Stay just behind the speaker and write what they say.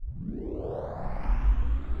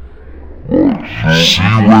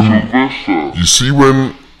You see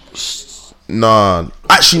when Nah,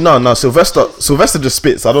 actually no. Sylvester just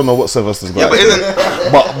spits. I don't know what Sylvester's got.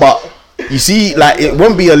 Yeah, but you see, like it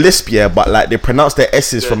won't be a lisp, yeah, but like they pronounce their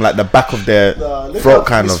S's from like the back of their throat,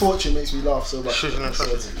 kind of. Misfortune makes me laugh so much.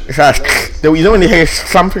 It's like you don't really hear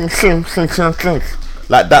something like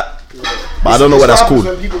that. But I don't know what that's called.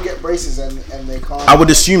 When people get braces and they can't. I would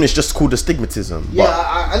assume it's just called astigmatism. Yeah,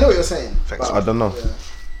 I know what you're saying. But, I don't know. Yeah.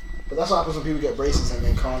 But that's what happens when people get braces and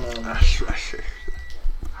they can't.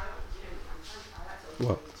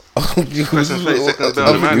 What?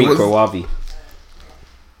 Microwavi.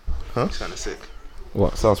 Huh? Kind of sick.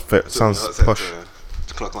 What? Sounds posh.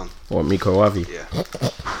 Clock on. What, Microwavi? Yeah.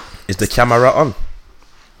 Is the camera on?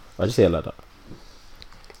 I just say it like that.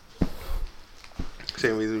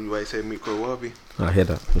 Same reason why you say microwavi. I hear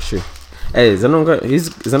that. It's true. Hey, is anyone going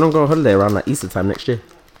on holiday around like Easter time next year?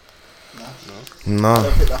 No. I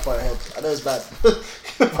don't think that far ahead. I know it's bad, but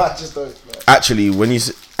I just don't. Actually,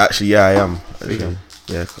 yeah, I am.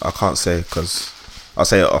 Yeah, I can't say because I'll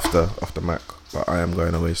say it off the mic, but I am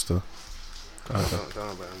going away still.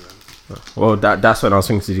 Well, that's when I was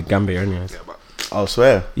thinking to do Gambia, anyways. Yeah, but I'll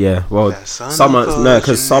swear. Yeah, well,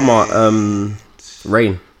 because summer,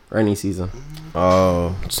 rainy season.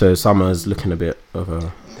 Oh, so summer's looking a bit of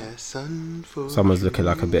a. Summer's looking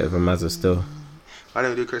like a bit of a mazza still. Why don't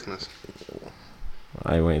we do Christmas?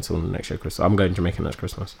 I ain't waiting until next year Christmas. I'm going to Jamaica next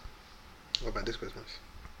Christmas. What about this Christmas?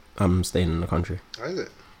 I'm staying in the country. How is it?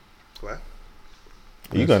 Why?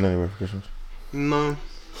 Are you going anywhere for Christmas? No.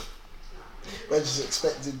 We're just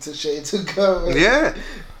expecting to go. Yeah.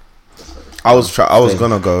 I was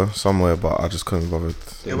gonna go somewhere, but I just couldn't bother.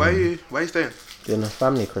 Yeah. Why are you staying? Doing a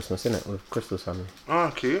family Christmas, innit? With Crystal's family.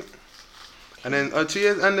 Oh, cute. And then 2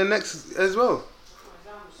 years, and the next as well.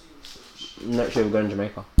 Next year we're going to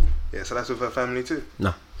Jamaica. Yeah, so that's with her family too.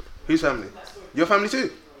 No. Whose family? Your family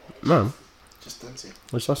too. No. Just empty.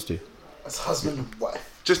 What's us do? As husband and wife.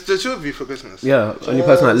 Just the two of you for Christmas. Yeah. Only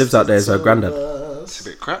person that lives out there is her granddad. It's a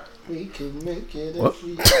bit crap. We can make it. What?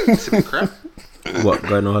 It's a bit crap. What,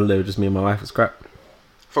 going on holiday with just me and my wife is crap?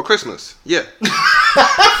 For Christmas, yeah.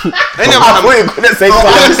 Any of them. It's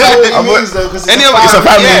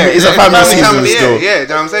a family season still. Yeah, you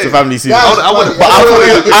know what I'm saying? It's a family season. But I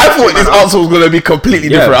thought this answer was gonna be completely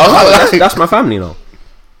different. I was like, that's my family now.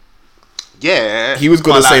 Yeah. He was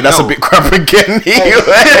gonna say that's a bit crap again. He was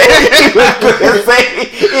gonna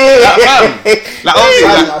say,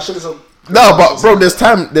 I should have said. no, but bro, there's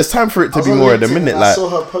time for it to be more in a minute. I Like, saw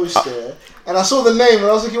her post there, and I saw the name, and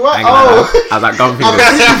I was thinking, what? I was like, gum fingers.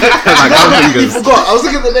 You forgot. I was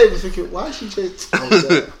looking at the name, and thinking, why is she changed? I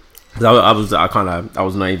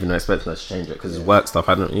was not even expecting her to change it because it's work stuff.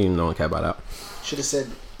 I don't even no one care about that. Should have said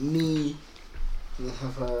me.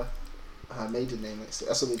 Have her maiden name next to it.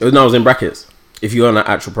 That's what we No, it was in brackets. If you're on an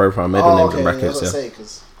actual profile, maiden name's in brackets.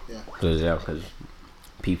 Because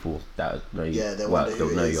people that know you they'll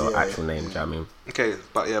know your actual name. Do you know what I mean? Okay,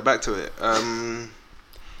 but yeah, back to it.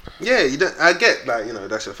 Yeah, you don't. I get like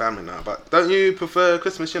that's your family now, but don't you prefer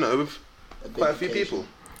Christmas? With quite a few people.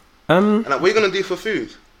 And like, what are you gonna do for food?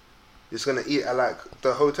 You're just gonna eat at like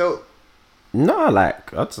the hotel? No,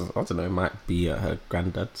 like I don't know. It might be at her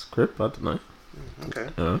granddad's crib. I don't know. Okay.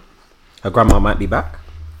 Her grandma might be back.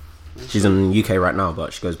 She's in the UK right now,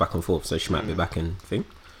 but she goes back and forth, so she might be back in thing.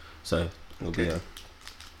 So it'll be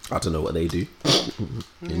I don't know what they do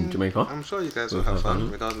in Jamaica. I'm sure you guys will have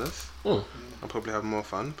fun regardless. I'll probably have more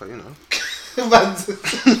fun, but What's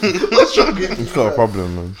wrong with you? it's not a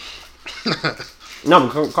problem, man. No,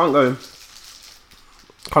 can't go.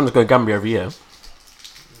 Can't just go Gambia every year.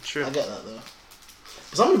 True. I get that though.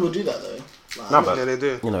 Some people do that though. No, but yeah, they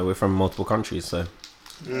do. we're from multiple countries, so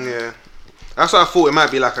Yeah. That's why I thought it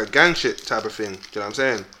might be like a gang shit type of thing. Do you know what I'm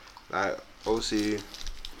saying? Like, obviously.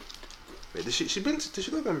 Wait, did she go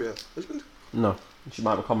to Gambia? no. She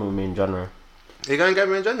might be coming with me in January, Are you going to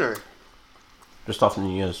Gambia in January? just after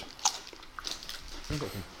New Year's.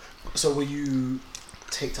 So will you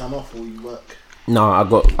take time off or will you work? No, I'm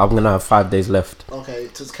gonna have 5 days left Okay,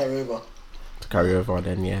 to carry over. to carry over.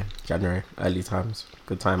 Then January, early times,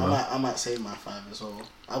 good time. Man. I might save my 5 as well.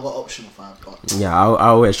 I've got optional 5, but Yeah, I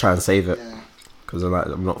always try and save it yeah, because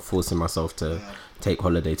I'm not forcing myself to take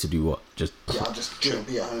holiday to do what. Just I'll just be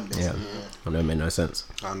at home. yeah, Basically, I know it made no sense.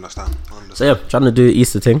 I understand. So yeah, trying to do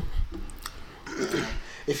Easter thing.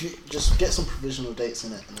 If you just get some provisional dates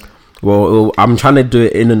in it. And then, Well, I'm trying to do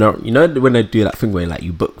it in and out. When they do that thing where like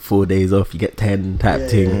you book 4 days off, you get 10 type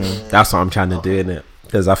thing. That's what I'm trying to do in it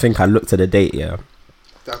because I think I looked at the date. Yeah.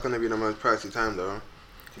 That's going to be the most pricey time though.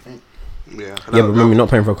 you think? Yeah. Yeah, but remember, you're not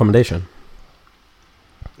paying for accommodation.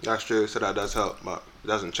 That's true, so that does help, but it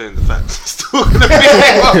doesn't change the fact. still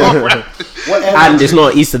gonna be. And it's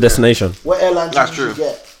not an Easter destination. What airline That's did true. you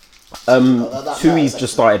get? TUI's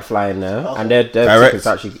just started flying there, Okay. and their Direct? tickets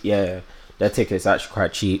actually, their tickets actually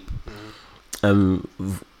quite cheap.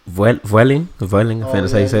 Vueling, I think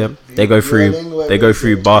that's how you say it. They go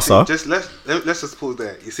through Barca. Just let's just pause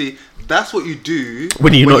there. You see, that's what you do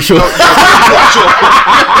When you're not sure.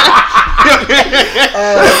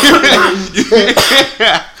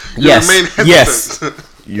 Yes.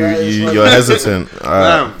 You're hesitant.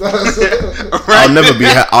 I'll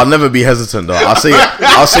never be hesitant though. I'll say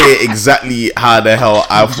it exactly how the hell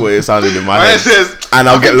I thought it sounded in my head, and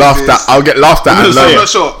I'll get laughed at. I'm not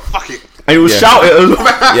sure. Fuck it. And you will shout it as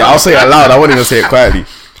well. Yeah, I'll say it loud. I won't even say it quietly.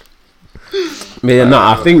 Yeah, no,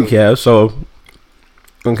 I think so.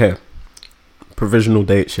 Okay, provisional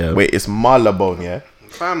dates. Yeah. Wait, it's Marylebone, yeah.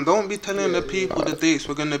 Fam, don't be telling the people the dates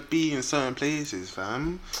we're gonna be in certain places,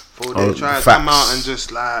 fam. Before they Oh, try to facts. come out and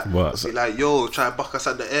just like What? be like, yo, try to buck us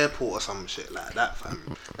at the airport or some shit like that,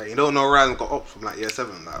 fam. Like, you don't know Ryan got up from like year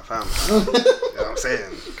 7, like fam. You know what I'm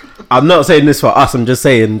saying? I'm not saying this for us. I'm just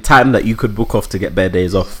saying time that you could book off to get bare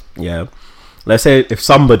days off. Yeah. Let's say if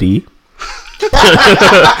somebody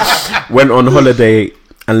went on holiday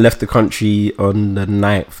and left the country on the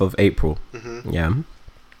 9th of April. Yeah.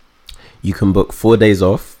 You can book 4 days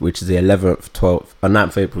off, which is the 11th, 12th, 9th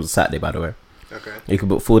of April is Saturday, by the way. Okay. You can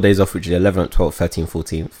book 4 days off, which is the 11th, 12th, 13th,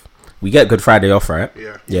 14th. We get Good Friday off, right?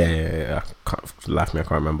 Yeah. Yeah. Laugh me, I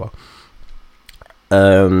can't remember.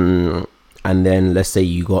 And then let's say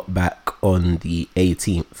you got back on the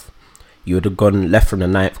 18th. You would have left from the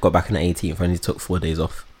 9th, got back on the 18th, and you took 4 days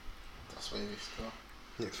off. That's where we start.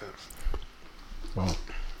 Makes sense. Wow. Makes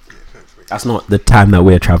sense. That's not the time that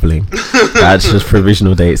we're traveling. That's just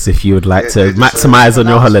provisional dates. If you would like to Yeah, just maximize on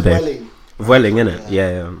your Now it's holiday, Vueling, innit?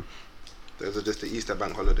 Yeah. Those are just the Easter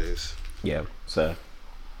bank holidays. Yeah. So,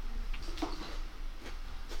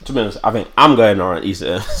 to be honest, I think I'm going on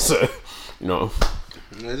Easter. So,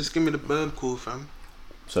 Yeah, just give me the bird call, fam.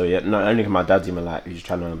 So yeah, not only can my dad's even like he's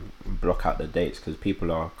trying to block out the dates because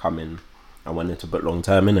people are coming and wanting to book long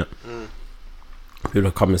term, innit? People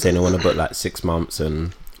are coming saying they want to book like 6 months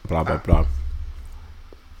and blah blah blah.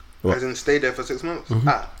 What? As in stay there for 6 months.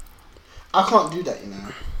 I can't do that, you know.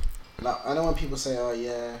 Like, I know when people say, "Oh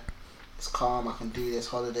yeah, it's calm. I can do this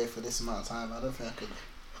holiday for this amount of time." I don't think I could,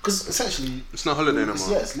 because essentially It's not holiday no more.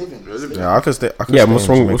 Yeah, it's living. It's living. Yeah, I can stay. Yeah, what's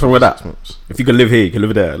wrong with that? If you could live here, you can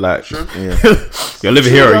live there. Like, Sure. Yeah, you're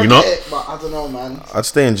living here, are you not? But I don't know, man. I'd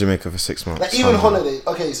stay in Jamaica for 6 months. Like even holiday.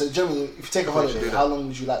 Okay, so generally, if you take a should holiday, do that. how long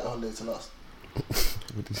would you like the holiday to last?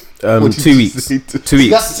 2 weeks. 2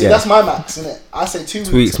 weeks. See, Yeah. that's my max, isn't it? I say 2 weeks.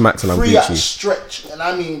 2 weeks max and I'm 3 at Gucci. stretch, and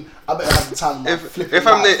I mean, I better have the time.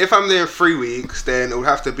 If I'm there 3 weeks, then it would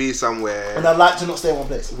have to be somewhere and I'd like to not stay in one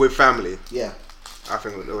place. with family. Yeah. I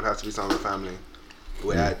think it would have to be somewhere with family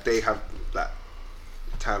where they have like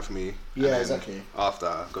time for me. and Yeah, then exactly. After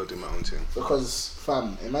I go do my own thing. Because,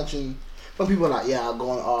 fam, imagine when people are like, "Yeah, I'll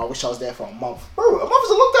go on. Oh, I wish I was there for a month." Bro, a month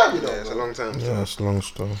is a long time, you know. Yeah, it's a long time. Yeah, it's a long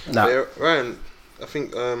story. Nah. Yeah, Ryan, I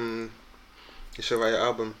think you should write your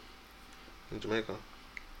album in Jamaica.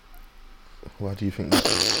 Why do you think that?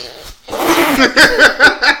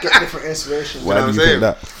 Get different inspiration. Why know do what you I'm think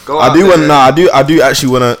that? Go I out do there. want. Nah, I do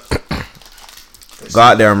actually want to go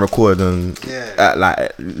out there and record and Yeah.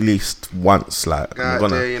 at least once. Like Go I'm out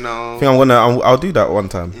gonna. there, you know. I think I'll do that one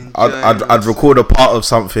time. Enjoy I'd record a part of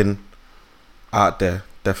something out there,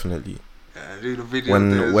 definitely. Yeah, do the video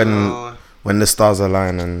there as well. When the stars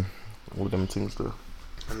align and all them things do.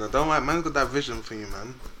 And I don't like, man's got that vision for you,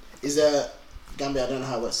 man. Is there Gambia? I don't know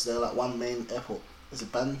how it works. Is there like one main airport? Is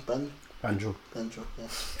it Banjul? Banjo. Yeah.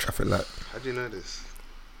 Traffic light. How do you know this?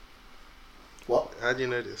 What? How do you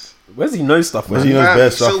know this? Where's he know stuff, Where's man? he know Man, bare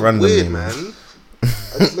it's stuff so randomly, weird, man. I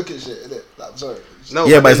just look at shit, innit? Like, I'm sorry. No,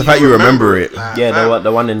 Yeah, but then it's the fact you remember it. Like, Yeah, fam,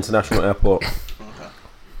 the one international airport.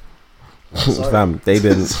 Sorry. Fam, they've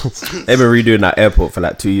been redoing that airport for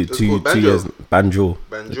like two It's called Banjul. years. Banjul,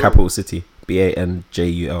 the Banjul. capital city.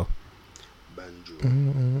 Banjul.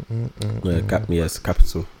 Banjo. Yes,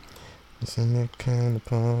 capital. There's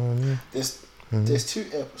 2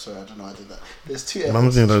 airports. Sorry, I don't know. I did that. There's 2 airports.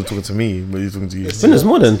 Mum's not talking to me, but he's talking to you. Yes. I think there's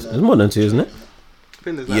more than 2, isn't it? I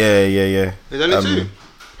think there's like, Yeah. There's only 2.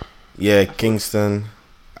 Yeah, Kingston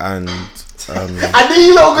and I knew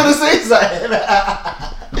you were gonna say something.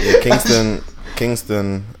 yeah,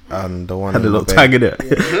 Kingston and the one Had a in little Bay. tag in it.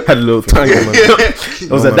 Had a little tag in it. There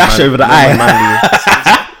was a Norman dash over the eye. Manley.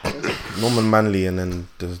 Norman Manley, and then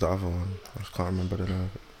there's the other one. I just can't remember the name of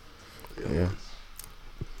it. Yeah.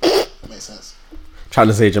 Makes sense. Trying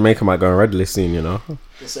to say Jamaica might go on red list soon, you know.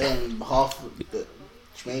 They're saying half of the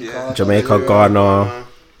Jamaica, Jamaica, Ghana.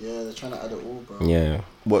 Yeah, they're trying trying to add it all, bro. Yeah.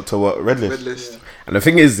 What to what? Red list. Red list. Yeah. And the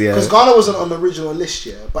thing is, Because Ghana wasn't on the original list,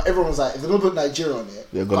 yeah. But everyone was like, if they're gonna put Nigeria on it,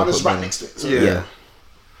 They're gonna Ghana's put right Ghana. next to it. So, Yeah.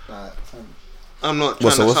 Like, fam. I'm not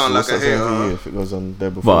trying to sound like a that saying for you hater. if it goes on there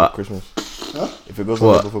before But- Christmas? Huh? If it goes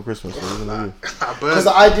on there before Christmas, what are you gonna do? Because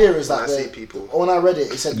the idea is when that I see people. when I read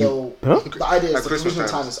it, it said they'll. Huh? The idea is At the Christmas provisional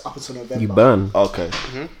time. time is up until November. You burn. Okay.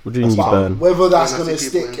 What do you mean you But burn? whether that's When I gonna see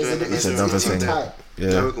people stick is enjoying it, it's another too thing. tight. Yeah,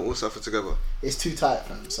 Yeah. we can all suffer together. It's too tight,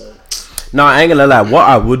 fam. So No, I ain't gonna lie. What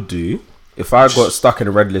I would do if I got stuck in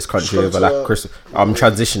a red list country Just go over to like a- Christmas, I'm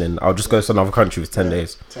transitioning. I'll just go to another country for 10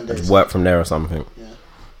 days. 10 and days. just work from there or something. Yeah.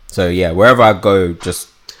 So yeah, wherever I go, just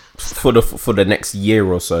for the next year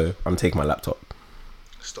or so, I'm taking my laptop.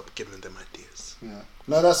 Stop giving them ideas. Yeah.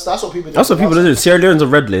 No, that's what people do. That's what people are doing. Sierra Leone's a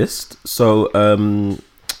red list, so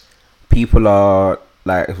people are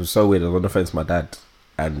like, it was so weird. I was on the phone to my dad,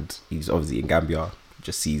 and he's obviously in Gambia.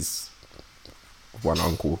 Just sees one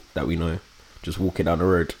uncle that we know just walking down the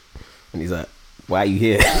road, and he's like, "Why are you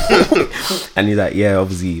here?" And he's like, "Yeah,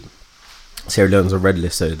 obviously Sierra Leone's a red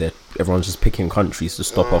list, so that everyone's just picking countries to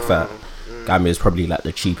stop off at. Gambia is probably like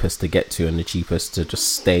the cheapest to get to and the cheapest to just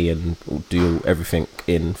stay and do everything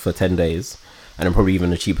in for 10 days, and then probably even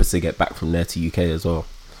the cheapest to get back from there to UK as well.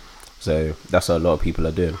 So that's what a lot of people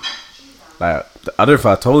are doing. Like, I don't know if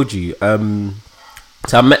I told you,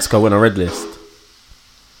 so Mexico went on a red list.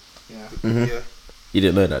 Yeah. Yeah. You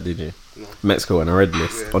didn't know that, did you? No. Mexico went on a red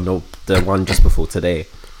list Yeah. on the one just before today.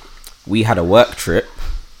 We had a work trip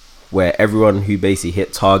where everyone who basically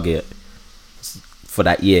hit target for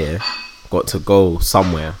that year got to go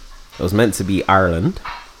somewhere. It was meant to be Ireland,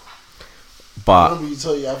 I but remember you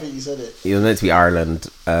told you. I think you said it. it was meant to be Ireland,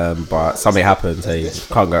 but something happened, so you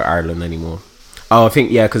can't go to Ireland anymore. Oh, I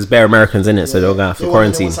think, yeah, because they're Americans in it, so they're going to have to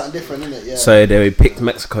quarantine. Something different, innit? Yeah. So they picked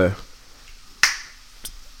Mexico.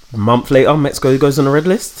 A month later, Mexico goes on the red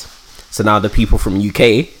list. So now the people from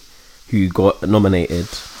UK who got nominated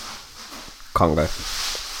can't go.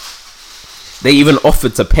 They even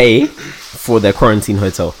offered to pay for their quarantine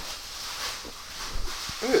hotel.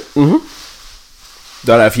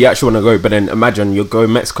 Don't know if you actually want to go, but then imagine you're going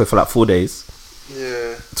to Mexico for like 4 days.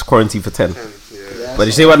 Yeah. It's quarantine for 10. Yeah. Yeah, But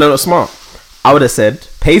you see why they're not smart? I would have said,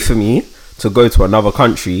 pay for me to go to another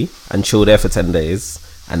country and chill there for 10 days,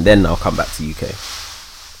 and then I'll come back to UK.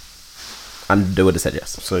 And they would have said yes.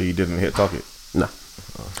 So you didn't hit target? No.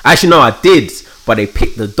 Actually, no, I did. But they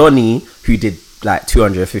picked the Donny who did like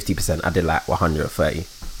 250%. I did like 130.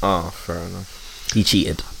 Oh, fair enough. He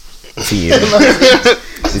cheated. To you.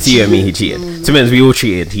 To you and me, he cheated. To be honest, we all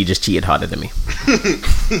cheated. He just cheated harder than me.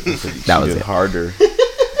 That was Cheated it. harder.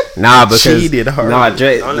 Nah, because Cheated harder. nah,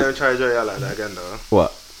 Dre, Don't let him try to joke you out like that again, though.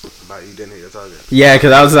 what? But you didn't hit your target. Yeah,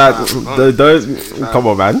 because I was like, Nah, those. Come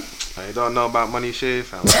on, man. Like, you don't know about money shave,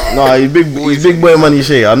 fam. No, he's big boy money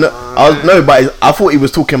shit. I know. But I thought he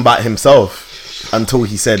was talking about himself until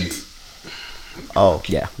he said, "Oh,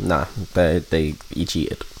 Yeah, nah, he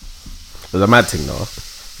cheated. It was a mad thing though.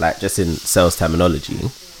 Like, just in sales terminology,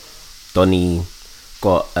 Donny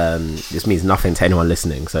got this means nothing to anyone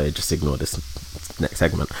listening, so just ignore this next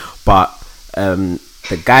segment. But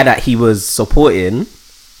the guy that he was supporting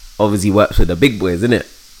obviously works with the big boys, innit?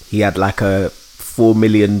 He had like a $4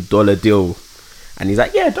 million deal, and he's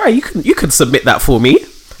like, "Yeah, Dre, you can submit that for me,"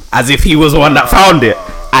 as if he was the one that found it.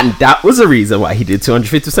 And that was the reason why he did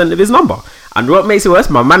 250% of his number. And what makes it worse,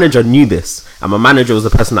 my manager knew this, and my manager was the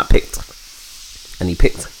person that picked, and he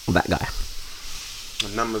picked that guy.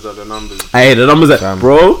 The numbers are the numbers. Hey, the numbers, Damn.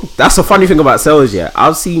 bro. That's the funny thing about sales. Yeah,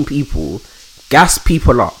 I've seen people gas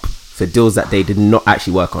people up for deals that they did not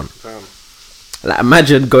actually work on. Fam. Like,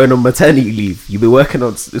 imagine going on maternity leave. You've been working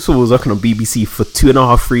on this woman was working on BBC for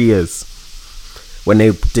 2.5-3 years. When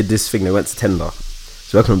they did this thing, they went to tender.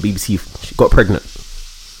 She's working on BBC. She got pregnant.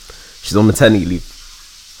 She's on maternity leave.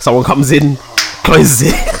 Someone comes in, closes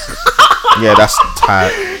it. yeah, that's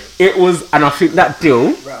tight." It was, and I think that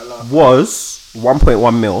deal was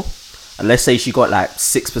 1.1 mil. And let's say she got like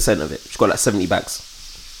 6% of it. She got like 70 bags.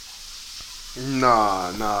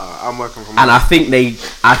 Nah, I'm working from And I think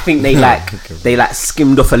they like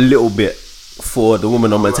skimmed off a little bit for the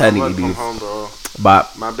woman on maternity I'm working leave. from home, bro.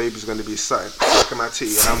 But My baby's gonna be sucking my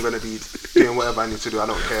titty, and I'm gonna be doing whatever I need to do. I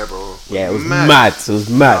don't care, bro. yeah, it was mad. It was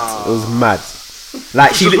mad. It was mad.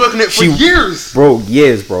 Like She was working it for years. bro.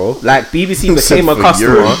 Years, bro. Like BBC Said became a for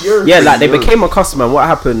customer. years. Yeah, like they became a customer. And what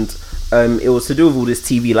happened? It was to do with all this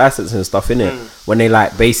TV licensing and stuff in it. When they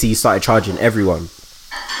like basically started charging everyone.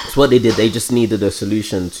 So what they did, they just needed a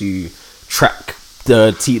solution to track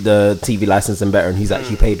the TV licensing better, and who's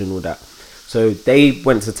actually paid and all that. So they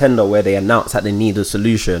went to tender where they announced that they need a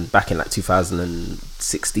solution back in like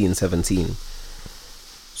 2016, 17.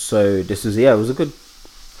 So this was it was a good.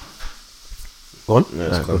 Go on. Yeah,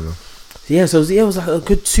 it's cool. Yeah, so it was like a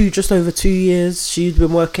good just over 2 years. She'd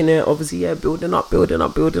been working it, obviously, building up.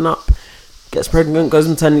 Gets pregnant, goes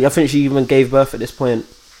maternity. I think she even gave birth at this point.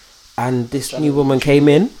 And this new woman came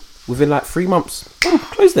in within like 3 months. Boom,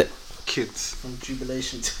 closed it. Kids. From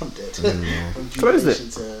jubilation to I'm dead. From Closed jubilation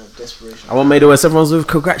to desperation. And what made it worse, everyone's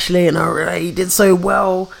congratulating her. You did so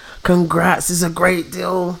well. Congrats, it's a great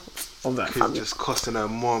deal. Kids just costing her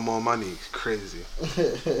more and more money. It's crazy.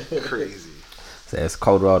 Crazy. So it's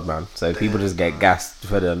cold world, man. So people just get gassed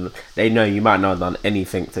for them. They know you might not have done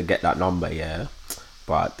anything to get that number, yeah,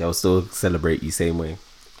 but they'll still celebrate you same way.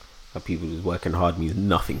 But people just working hard means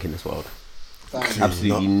nothing in this world.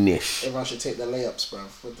 Absolutely niche. Everyone should take their layups,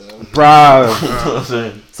 bruv.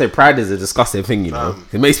 Bro, so pride is a disgusting thing, you know.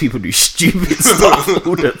 It makes people do stupid stuff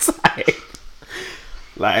all the time.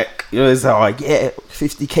 Like, you know, it's like, yeah,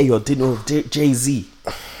 50k your dinner with Jay-Z.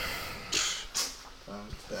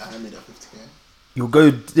 I made that 50k. You'll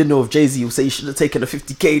go dinner with Jay-Z, you'll say you should have taken a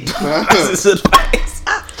 50k. That's his advice.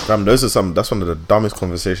 Fam, that's one of the dumbest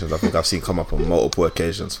conversations I think I've seen come up on multiple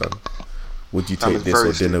occasions, fam. Would you take this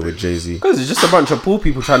or dinner with Jay-Z? Because it's just a bunch of poor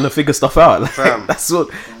people trying to figure stuff out. Like, that's what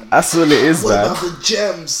it is, What man. about the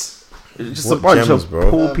gems? It's just What a bunch gems, of bro?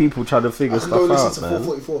 poor people trying to figure I can go stuff listen out, to man.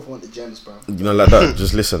 444 if I want the gems, bro. You know, like that.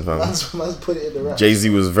 Just listen, fam. Man's put it in the rap. Jay-Z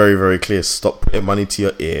was very, very clear. Stop putting money to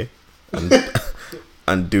your ear and,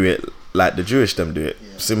 and do it like the Jewish them do it.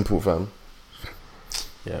 Yeah. Simple, fam.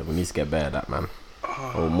 Yeah, we need to get better at that, man.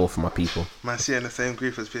 Or more for my people. Man, see in the same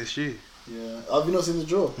group as PSG. Yeah. Have you not seen the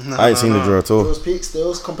draw? I ain't seen the draw at There all. was peaks, there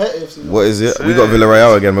was competitive. You know? What is it? We got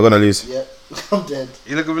Villarreal again. We're gonna lose. Yeah. I'm dead.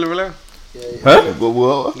 You look at Villarreal? Yeah. Huh?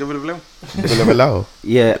 What? You look at Villarreal? Villarreal.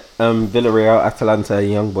 Yeah, Villarreal, Atalanta,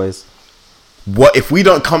 and Young Boys. What if we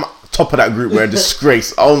don't come top of that group? We're a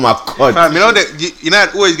disgrace. Oh my god. Fam, you know that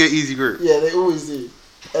United always get easy group. Yeah, they always do.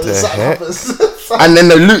 And The then something heck? happens. And then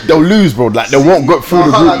they'll lose, bro. Like they won't go through the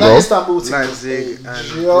group, That bro. Istanbul team was Leipzig a and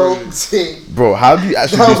joke. Bro, how do you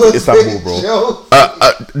actually That lose to was Istanbul, a bro?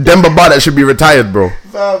 joke. Demba Ba that should be retired, bro.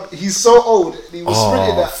 Fam, he's so old. He was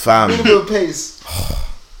sprinting at fam. minimum pace.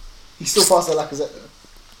 He's still faster than Lacazette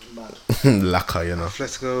though. Mad. Laka, you know.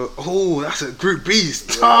 Atletico. Oh, that's a group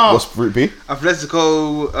beast. What's Group B?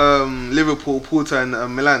 Atletico, Liverpool, Porto,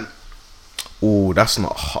 and Milan. Oh, that's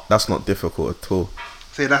not difficult at all.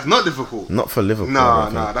 Say that's not difficult. Not for Liverpool. I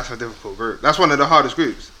don't No, think. that's a difficult group. That's one of the hardest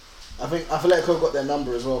groups. I think Atletico got their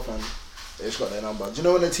number as well, fam. They just got their number. Do you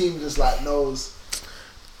know when the team just like knows?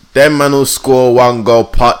 Them man will score one goal,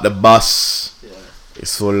 park the bus. Yeah.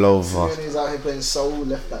 It's all over. Simeone's out here playing sole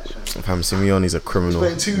left back. Fam. Fam, Simeone's a He's criminal.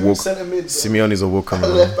 playing two Walk- centre mid. Simeone's a war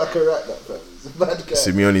criminal. Left back and right back, fam. He's a bad guy.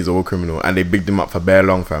 Simeone's a war criminal, and they bigged him up for bare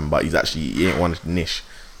long, fam. But he ain't one niche.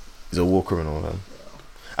 He's a war criminal, man.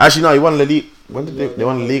 Actually, no, he won the league. When did they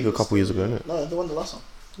won the league a couple years ago, innit? No, they won the last one.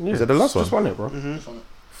 Yeah, Is that the last just one? won it, bro. Just won it.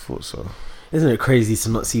 Thought so. Isn't it crazy to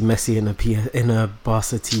not see Messi in a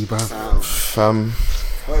Barca tee, bro? Fam,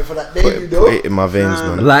 Waiting for that put debut it though. in my veins,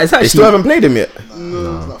 man. Like, it's They still actually haven't played him yet.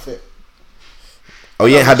 No, he's not fit. Oh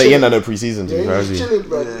yeah, had the chilling. end of the preseason team, Yeah, has he's he? chilling,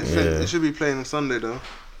 bro. Yeah. It should be playing on Sunday though.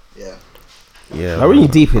 Yeah. Yeah. like, really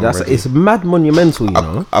deep. I'm That's ready. it's mad monumental, you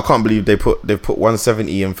know. I can't believe they've put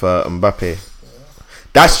 170 in for Mbappe.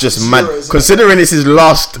 That's just It's mad. euros, isn't it? Considering it's his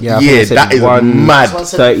last Yeah, I think year, they said that is one- mad.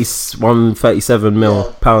 137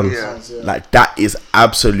 mil pounds. Yeah. Yeah. Like that is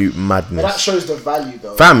absolute But that madness. shows the value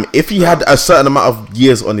though. Fam, if he had a certain amount of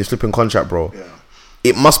years on his flipping contract, bro, Yeah.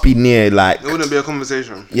 it must be near like It wouldn't be a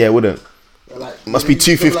conversation. yeah, it wouldn't. Like, Must be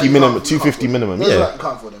 250 you minimum. can't- 250 you can't minimum. afford them. Yeah. Like, you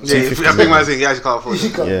can't afford them. Yeah, if I think man saying, yeah, you can't afford You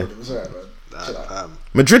it. can't Yeah. afford them. It's alright, man. Chill out.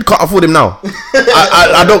 Madrid can't afford him now.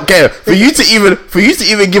 I don't care. For you to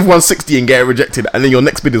even give 160 and get it rejected, and then your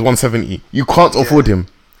next bid is 170, you can't afford him.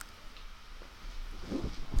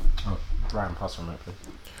 Oh, Brian, pass from it, please.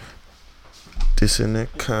 This in a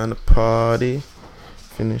kind of party.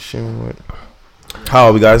 Finishing with. How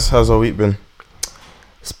are we, guys? How's our week been?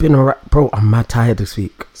 It's been alright, bro. I'm mad tired this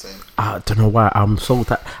week. Same. I don't know why. I'm so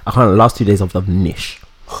tired. I can't. Last 2 days I've done niche.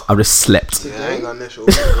 I've just slept. Yeah, I ain't got this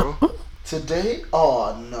over, bro. Today?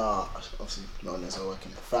 Oh, no. Obviously, not unless I'm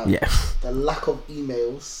working. Fam, Yeah. the lack of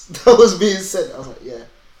emails that was being sent. I was like, yeah,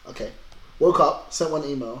 okay. Woke up, sent one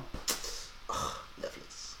email.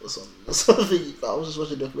 Netflix. What's on? What's on the thing? I was just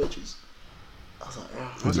watching documentaries. I was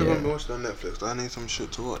like, What's Yeah. everyone watching on Netflix? I need some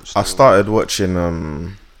shit to watch. I started watching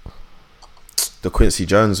the Quincy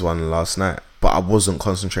Jones one last night, but I wasn't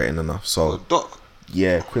concentrating enough. So Doc.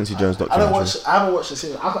 yeah, Quincy Jones I documentary. haven't watched the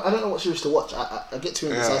series. I don't know what series to watch. I get too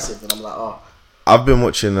indecisive and I'm like, oh. I've been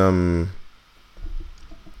watching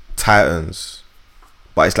Titans,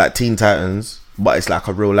 but it's like Teen Titans, but it's like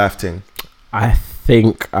a real life thing. I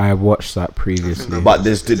think I watched that previously. But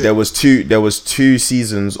there was two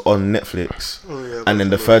seasons on Netflix, and then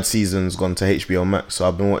the third season's gone to HBO Max. So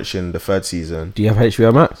I've been watching the third season. Do you have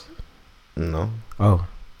HBO Max? No. Oh.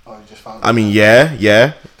 Oh, you just found I mean,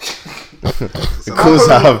 yeah. Of course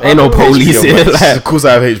I have. Ain't no police here. Of course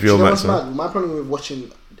I have HBO Do you know Max. what's mad? My problem with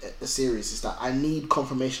watching a series is that I need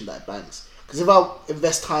confirmation that it bangs. Because if I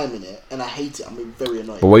invest time in it and I hate it, I'm very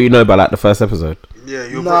annoyed. But what you know about like the first episode? Yeah,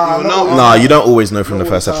 you'll Nah, know. Nah, you don't always know from the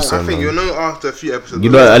first Not all the episode. time. I think man. you'll know after a few episodes. You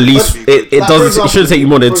know, at least it Like, for doesn't. example- It shouldn't take you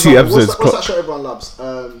more than for 2 example, episodes. What's that show everyone loves?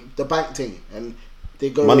 The bank thing, and they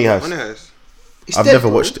go. Money Heist. Money Heist. It's I've dead, never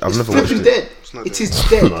bro. watched it. I've It's never watched flipping it. Dead. It's not It dead. is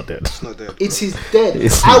dead. Not dead. It's not dead. It is dead.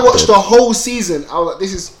 It's I not watched dead. the whole season. I was like,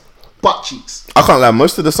 this is butt cheeks. I can't lie.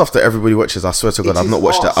 Most of the stuff that everybody watches, I swear to God, It I've is not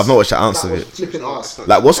watched it. arse. I've not watched the ounce That of was it. flipping arse.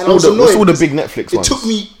 Like, what's And I all was the annoyed big because Netflix It ones? took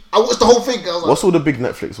me. I watched the whole thing. I was like, What's all the big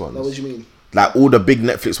Netflix no, what ones? do you mean? Like all the big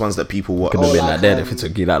Netflix ones that people watch. Could have Oh, been like, like dead if it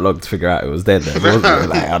took you that long to figure out it was dead. Then, wasn't it?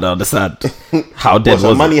 Like I don't understand how dead What's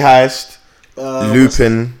was Money it? Heist,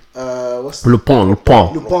 Lupin. What's Lupin.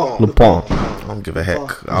 Lupin. I don't give a heck.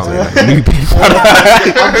 I don't know. Lupin.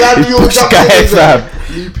 I'm glad you all Push jumped guy, in there.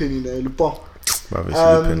 fam. Lupin, you know, Lupin. Bruv, it's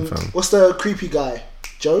Lupin, fam. What's the creepy guy?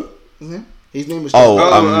 Joe? Isn't it? His name was Joe.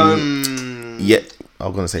 Oh, yeah. I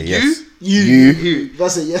was gonna say yes. You.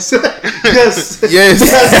 That's it. Yes. Yes. Yes.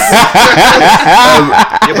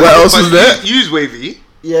 What else was there? Use Wavy.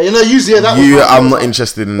 Yeah, you know, usually that was. You, my- I'm not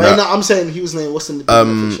interested in But no, that. I'm saying he was named. What's the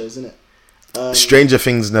Netflix show, isn't it? Stranger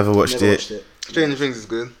Things, never watched Never it. watched it. Stranger Things is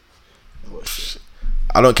good. Never watched it.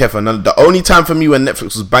 I don't care for none. The only time for me when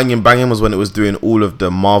Netflix was banging was when it was doing all of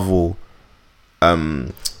the Marvel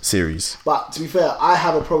series. But to be fair, I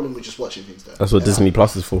have a problem with just watching things though. That's what Disney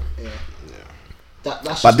Plus is for. Yeah. That's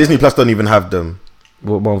But just Disney Plus don't even have them.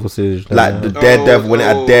 What Marvel series? Like the Daredevil, when it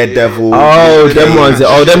had oh, Daredevil. Oh, them ones.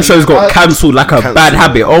 Oh, them shows got cancelled like a Cancelled. bad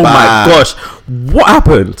habit. Oh Bad. my gosh, what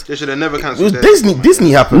happened? They should have never It was cancelled that.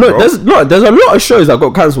 Disney happened, No, bro. there's a lot of shows that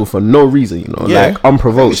got cancelled for no reason. You know, Yeah. like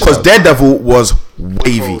unprovoked. Because Daredevil was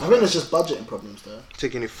wavy. I think it's just budgeting problems though.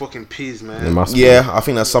 Taking your fucking peas, It man. must be. Yeah, I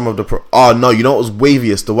think that's some of the. Oh no, you know what was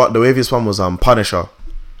waviest? The waviest one was Punisher.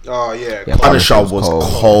 Oh yeah. Yeah, Punisher was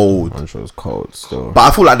cold. Punisher was cold still. But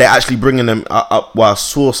I feel like they're actually bringing them up. Well, I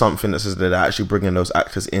saw something that says that they're actually bringing those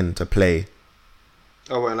actors in to play.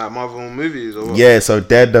 Oh, what, like Marvel movies or what? Yeah, so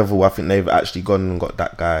Daredevil, I think they've actually gone and got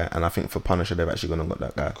that guy, and I think for Punisher they've actually gone and got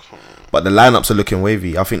that guy. But the lineups are looking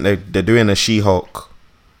wavy. I think they're doing a She-Hulk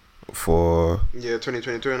for Yeah,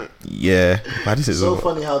 2022, innit? yeah. But this It's is so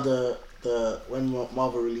funny how the when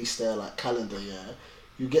Marvel released their like calendar,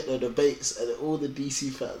 you get the debates and all the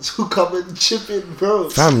DC fans who come and chip in, bro.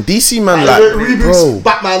 fam DC man And like it reboots bro.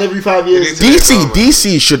 Batman every 5 years.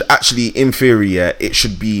 DC should actually, in theory, yeah, it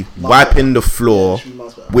should be wiping the floor Yeah, it should be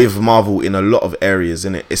much better. with Marvel in a lot of areas,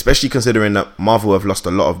 innit? Especially considering that Marvel have lost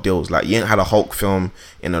a lot of deals. Like, you ain't had a Hulk film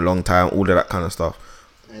in a long time, all of that kind of stuff.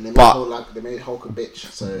 And they made, But- they made Hulk a bitch.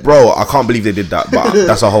 So Bro, I can't believe they did that, but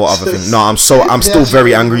that's a whole other thing. No, I'm still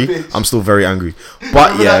very angry. I'm still very angry.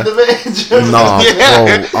 But Remember yeah, that debate? nah,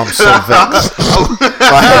 bro, I'm so vexed.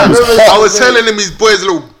 My head was I hot. was telling him his boy's a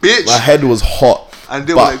little bitch My head was hot. and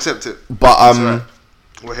didn't but- want to accept it. But Right.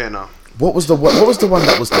 We're here now. what was the one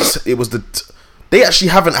that was? It was the. They actually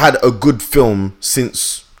haven't had a good film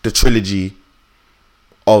since the trilogy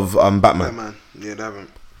of Batman. Batman. Yeah, they haven't.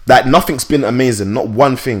 Like, nothing's been amazing, not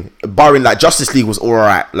one thing. Barring like Justice League was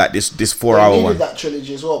alright, like this 4-hour They one. needed that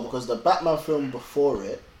trilogy as well because the Batman film before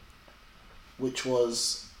it, which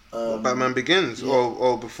was Batman Begins yeah.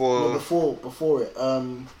 or before. no, before it,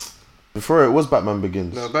 Before it was Batman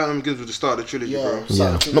Begins. No, Batman Begins was the start of the trilogy, yeah, bro. started Yeah.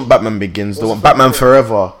 trilogy. Not Batman Begins, the What's one the Batman first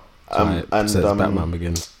Forever. And Batman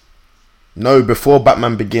Begins. No, before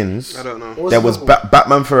Batman Begins, I don't know. What there the was second one?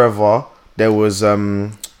 Batman Forever. There was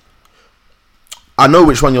I know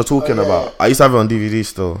which one you're talking Oh, yeah, about. yeah. I used to have it on DVD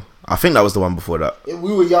still. I think that was the one before that.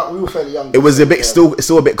 We were young. We were fairly young. It was a bit Yeah.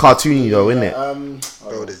 still a bit cartoony though, isn't it?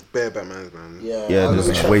 Bro, there's bare Batmans, man. Yeah, Yeah, I'm there's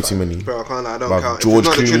gonna way check too that. many. Bro, I can't lie, I don't Bruv, count. If George it's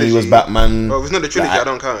not the Clooney trilogy, was Batman. Bro, if it's not the trilogy, Like- I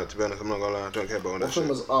don't count it, to be honest. I'm not gonna lie. I don't care about all that What film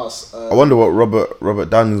shit. was us? I wonder what Robert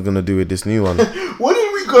Downey's gonna do with this new one. What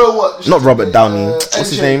did we go watch? Not Robert Downey. What's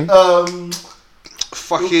his name?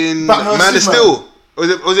 Fucking Batman Man of Superman. Steel.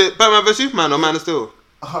 Was it Batman vs Superman or Man of Steel?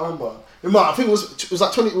 I can't remember. I think it was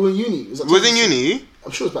like 20. We were in uni. Was it in uni?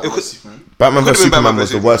 I'm sure it was Batman It was- vs Superman. Batman It could've vs been Superman Batman was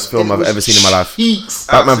the vs worst Superman. film I've ever seen in my life. Cheeks.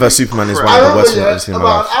 Batman vs Absolute Superman is crap. one I of the remember, worst films I've ever seen in my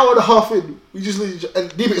about life. an hour and a half in, we just literally,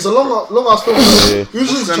 and deep, it's a long ass film. Yeah. We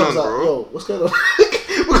just What's literally going was like, on, bro? yo, what's going on?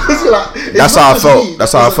 Because you're like, it's That's not how I just felt. me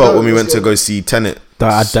That's that how I doesn't felt know when we what's went to going go see Tenet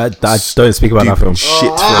I don't speak about that film.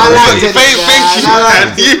 Shit. I like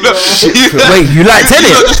Thank you, man. Wait, you like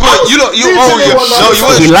Tenet?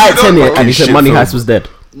 He liked Tenet, and he said Money Heist was dead.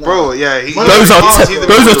 Bro, yeah. Those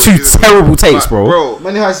are two terrible takes, bro.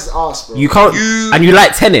 Money Heist is ass, bro. You can't, and you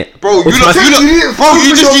like Tenet, bro. You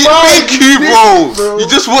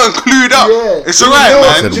just weren't clued up. Yeah. It's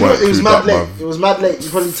alright, man. It It was mad late. It was mad late.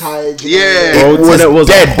 You're probably tired. Yeah. Bro, Tenet was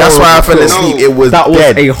dead. That's why I fell asleep. It was that was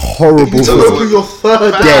dead. a horrible You film. took your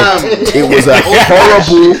third Dead. It was a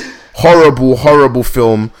horrible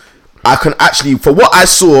film. I can actually, for what I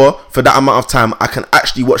saw for that amount of time, I can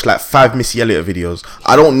actually watch like 5 Missy Elliott videos.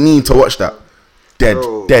 I don't need to watch that. Dead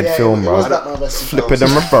film, bro. Flip it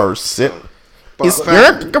and reverse it.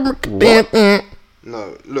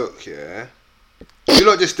 No, look, yeah. You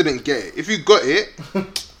lot just didn't get it. If you got it,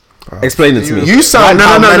 Explain it to me. You sound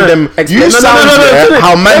how man them. You sound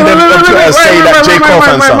how man them on Twitter say that J. Cole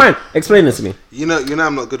fans sound. Explain it to me. you know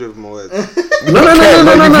I'm not good with my words.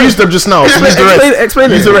 No. You've used them just now. So use the rest.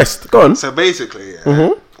 Explain Use the rest. Go on. So basically,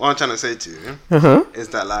 what I'm trying to say to you is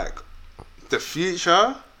that like the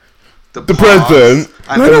future, the past, present.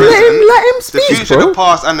 and No, the present, let him speak, the future, bro. the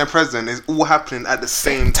past, and the present is all happening at the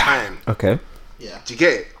same time. Okay. Yeah. Do you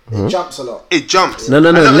get it? It jumps a lot. It jumps. No. And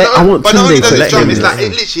I want but not only Tunde does to it let jump, him it's like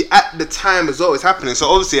listen. it literally at the time as well. It's happening. So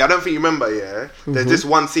obviously, I don't think you remember. Yeah, there's this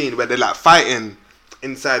one scene where they're like fighting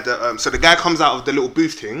inside the. So the guy comes out of the little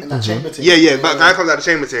booth thing. In that chamber thing. Yeah. But the guy comes out of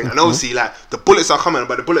the chamber thing, and obviously, like the bullets are coming,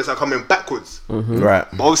 but the bullets are coming backwards. Right.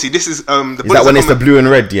 But obviously, this is the. Is bullets that when are it's the coming- blue and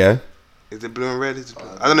red? Yeah. Is it blue and red? Is it blue?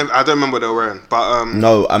 I don't know. I don't remember what they were wearing, but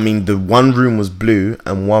No, I mean the one room was blue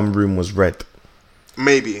and one room was red.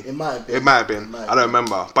 maybe It might have been. It might have been. I don't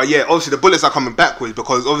remember. But yeah, obviously the bullets are coming backwards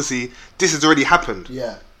because obviously this has already happened.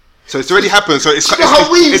 Yeah. So it's already happened. So it's You know how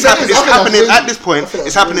weird it's that is? happening I at this point. I feel like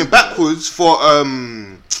It's that's happening weird. backwards for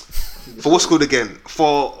what's it called again?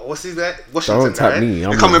 For what's his name? Washington. Don't tap right? me,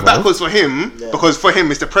 I'm It's coming involved. backwards for him Yeah. because for him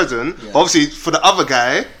it's the present. Yeah. Obviously for the other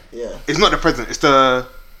guy, Yeah. it's not the present. It's the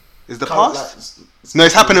Can't, past. like, No,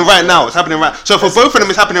 it's happening right now. It's happening right. So for both of them,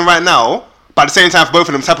 it's happening right now. But at the same time, for both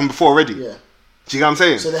of them, it's happened before already. Yeah. Do you get what I'm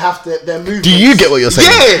saying? So they have to. Their movements. Do you get what you're saying?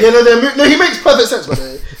 Yeah. Yeah, no, he makes perfect sense, but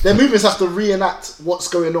their movements have to reenact what's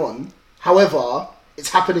going on. However, it's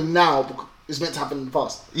happening now because it's meant to happen in the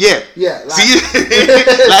past. Yeah. Yeah, like- See,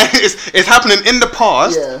 like it's happening in the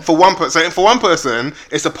past Yeah. for one person. So for one person,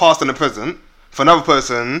 it's the past and the present. For another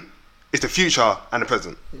person, it's the future and the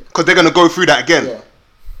present. Because they're gonna go through that again. Yeah.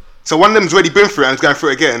 So one of them's already been through it and is going through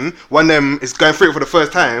it again. One of them is going through it for the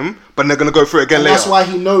first time, but they're gonna go through it again And later. that's why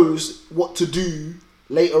he knows what to do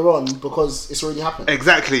later on because it's already happened.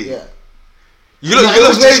 Exactly. Yeah. You look, Yeah, you're it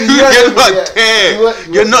was maybe- yeah, not yeah. there. You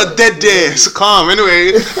You're were- not dead there. So calm.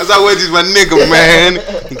 Anyway, that's how words is my nigga, man.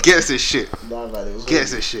 He gets this shit. Nah, man, it was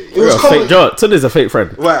Gets weird. this shit. It was Fake common. Joe, Tunde's a fake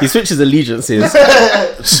friend. Why? He switches allegiances based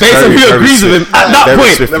Very, on who very agrees with him swift. at that Very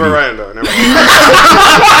point. swiftly. Never Ryan though. Never.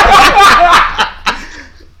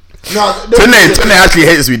 No, Tunde actually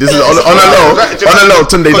hates me. This is on a low.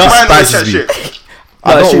 Tunde Because Ryan always despises chat me. shit.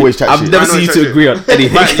 I don't always chat I've shit. never I know seen you chat to shit. agree on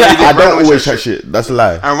anything. Right, yeah, I Ryan don't always always chat chat shit. That's a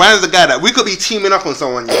lie. And Ryan's the guy that we could be teaming up on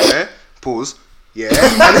someone, yeah. Pause. Yeah.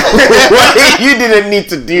 You didn't need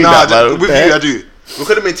to do Nah, that, man. with you I do. We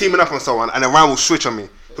could have been teaming up on someone, and then Ryan will switch on me.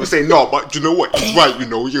 He'll say no, but you know what? He's right. You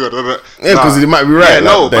know, Yeah, because he might be right. Yeah,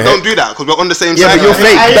 no, like, the but heck. don't do that because we're on the same Yeah, side. but you're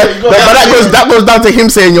fake. I- But that goes down to him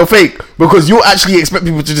saying you're fake because you actually expect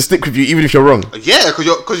people to just stick with you even if you're wrong. Yeah,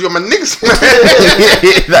 because you're my niggas.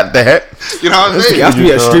 That the heck? You know what I'm You saying? have to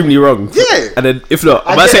be extremely wrong. Yeah. And then if not,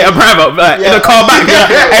 I I might get say it. I'm private, like in Yeah. a car back. Like,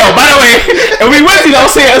 hey, oh, by the way, and we went to, I'll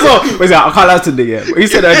say it as well. But he's like, I can't lie to the yeah. He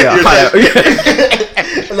said earlier, I can't lie.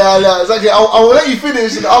 No, exactly. I'll let you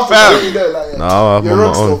finish and after Fam. I'll let you know. Like, yeah. No, I'm you're on wrong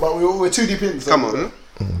my still, own. but we're too deep in. So Come on.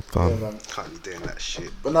 Yeah, man. Can't be doing that shit.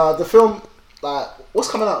 But nah, the film, like, what's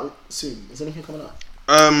coming out soon? Is anything coming out?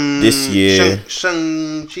 This year.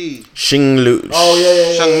 Shang-Chi. Xinglu. Oh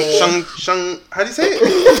yeah. Shang. How do you say it?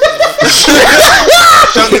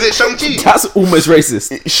 Is it Shang-Chi? That's almost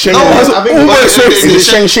racist. Shang. I think Almost it's- Is it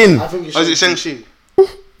Shang-Shin? I think it's Or is it Shang-Chi?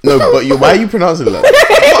 No, but why are you pronouncing it like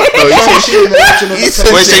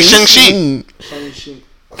Shang-Chi. Wait, say Shang-Chi. Shang-Chi.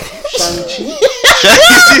 Shang-Chi?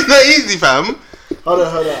 It's not easy, fam. Hold on.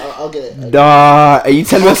 I'll get it. Nah, are you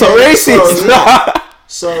telling me that's not racist? sorry. Nah.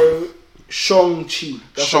 So, Shang-Chi.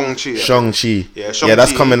 That's Shang-Chi. Yeah. Shang-Chi? Yeah, Yeah,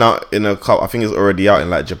 that's Shang-Chi. coming out in a couple. I think it's already out in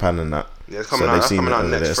like Japan and that. Yeah, it's coming So out. they've That's seen coming it out over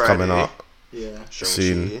next there. It's Friday. coming out Yeah. Shang-Chi.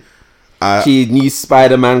 soon. New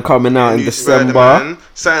Spider-Man coming out in New December. Spider-Man.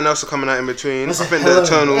 Something else are coming out in between. I think the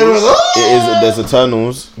Eternals. There's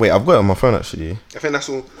Eternals. Wait, I've got it on my phone actually. I think that's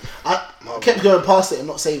all. I kept going past it and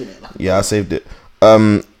not saving it. Like, Yeah, I saved it.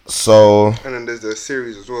 So And then there's the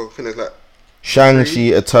series as well. I think there's like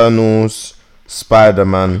Shang-Chi, Eternals,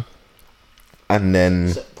 Spider-Man, and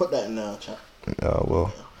then So put that in the chat.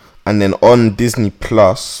 and then on Disney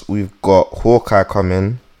Plus we've got Hawkeye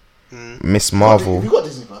coming, Miss Marvel. Have you got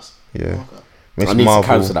Disney Plus? Yeah. Okay. Miss I need Marvel. to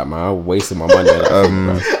cancel that, man. I'm wasting my money.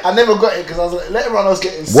 I never got it because I was like, let everyone else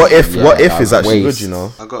get in. What if Yeah, What If is that's actually waste. good, you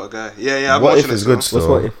know? I got a guy. Yeah. I'm What watching If is it good still.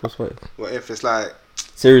 still. What's what if? What if it's like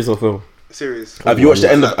Series or film? series? Have you watched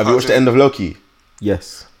the end of Loki?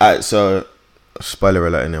 Yes. Alright, so spoiler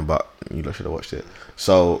alert in there, but you lot should have watched it.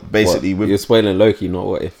 So basically, You're with spoiling Loki, not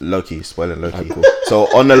what if. Loki, spoiling Loki. Cool. So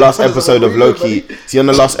on the last What is episode that? of Loki, on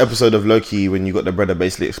the last episode of Loki, when you got the brother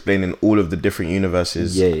basically explaining all of the different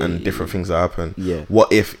universes and different things that happen. Yeah.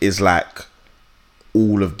 What if is like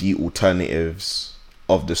all of the alternatives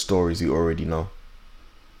of the stories you already know,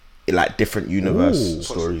 like different universe Ooh.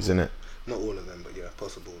 stories, innit? Not all of them, but yeah,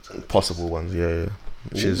 possible. Possible ones, yeah.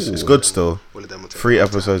 Which is it's good still. All of them will take 3 time.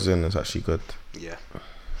 episodes in, it's actually good. Yeah.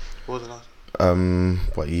 What was the last?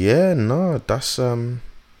 But yeah, no,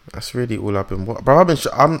 that's really all I've been. Bro,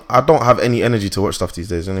 I don't have any energy to watch stuff these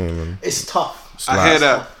days, anyway, man. It's tough. It's I like-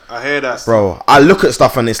 hear that. bro. I look at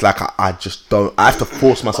stuff and it's like I just don't. I have to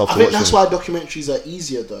force myself I to think watch that's them. why documentaries are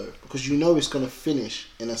easier though, because you know it's gonna finish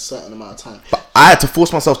in a certain amount of time. But I had to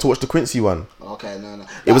force myself to watch the Quincy one. Okay, no.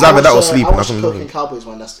 It was I either that or watched, sleep, I and I watched couldn't Cocaine do it. Cowboys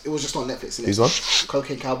one. It was just on Netflix. Innit? Who's one?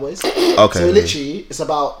 Cocaine Cowboys. Okay. So literally, it's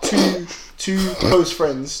about two close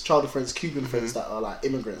friends, childhood friends, Cuban friends that are like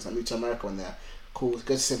immigrants that moved to America when they're cool, go to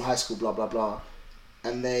the same high school, blah blah blah,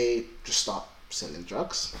 and they just start selling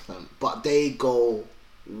drugs. But they go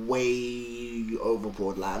way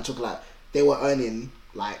overboard. Like I'm talking like they were earning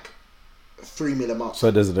like $3 million a month.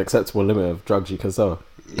 So there's an acceptable limit of drugs you can sell.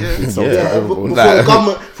 Yeah. So Yeah. Yeah, overboard.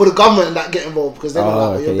 but for the government and that get involved because they're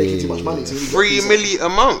Oh, like, you're okay, making yeah, too much yeah, money. yeah. To really get 3 these- million a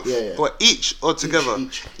month. Yeah. Or each or together.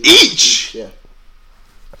 Each. Yeah.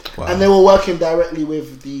 Wow. And they were working directly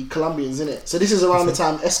with the Colombians, innit? So this is around the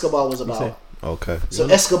time Escobar was about. Okay. So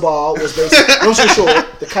Escobar was basically, I'm so sure,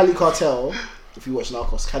 the Cali Cartel, if you watch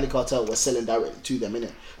Narcos, Cali Cartel was selling directly to them,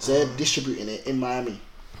 innit? So they're distributing it in Miami.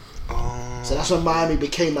 So that's when Miami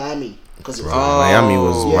became Miami. Because it was Miami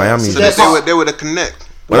was Yeah. Miami. So So they were the connect.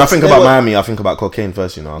 When I think they about were- Miami, I think about cocaine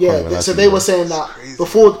first. You know. I can't even lie so to they you, were man. saying that crazy.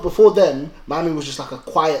 before them, Miami was just like a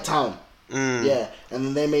quiet town. Yeah, and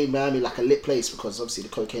then they made Miami like a lit place because obviously the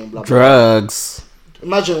cocaine, blah blah. Drugs.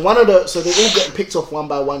 Imagine so they all getting picked off one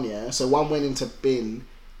by one, yeah. So one went into bin.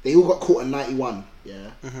 They all got caught in 91,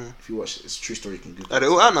 yeah. If you watch, it's a true story. You can Google. Are they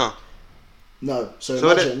all out now? No, so So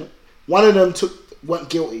imagine one of them went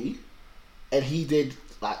guilty, and he did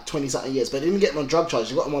like 20 something years, but they didn't get him on drug charges.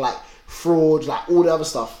 They got him on like fraud, like all the other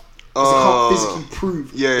stuff. 'Cause they can't physically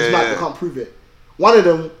prove. Yeah, it's yeah, like yeah. they can't prove it. One of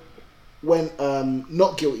them went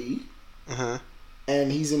not guilty,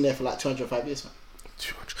 and he's in there for like 205 years. Man.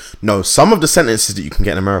 No, some of the sentences that you can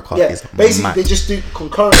get in America Yeah, is basically mad. they just do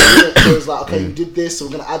concurrently. innit? So it's like, okay, you did this, so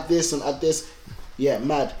we're gonna add this and add this. Yeah,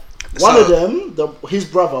 mad. One So- of them, his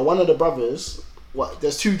brother, one of the brothers.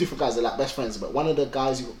 There's two different guys. They're like best friends, but one of the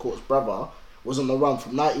guys who got caught, his brother, was on the run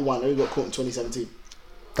from 91, and he got caught in 2017.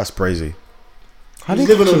 That's crazy. He was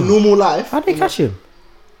living a normal life. How'd they catch him?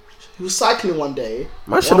 He was cycling one day.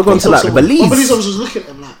 Man should have gone to like One Belize. police officer was looking at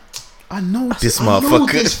him like, I know this I know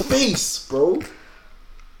motherfucker. this face, bro.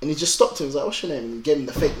 And he just stopped him. He was like, "What's your name?" And he gave him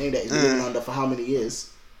the fake name that he's been living under for how many years.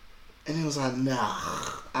 And he was like, "Nah,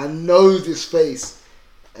 I know this face."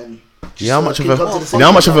 And You know how much of fucking a come to the you know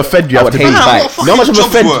how much of a fucking fed you I have would to be. hate You that. know how much of a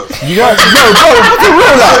fed. You know, no, bro, for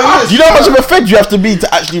real, like, you know how much of a fed you have to be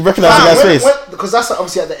to actually recognize the guy's face. because that's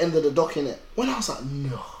obviously at the end of the doc, innit? When I was like,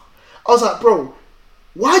 no, I was like, bro,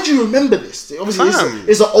 why do you remember this? Obviously, Fam.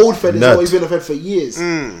 it's an old fed as Nerd. well. He's been a fed for years,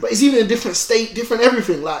 but he's even in a different state, different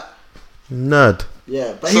everything. Like, Nerd.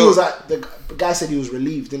 yeah, but he So- was like, the guy said he was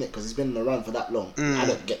relieved, innit? Because he's been on the run for that long. I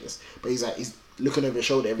don't get this, but he's like, he's looking over his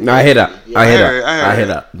shoulder every No, day. I hear that. Yeah. I hear I hear that. I hear it.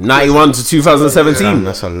 that. 91 to 2017. Damn,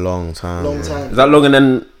 that's a long time. Long man. time. Is that longer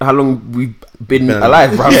than how long we've been Been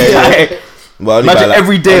alive, bro? Yeah. Well, only Imagine by, like,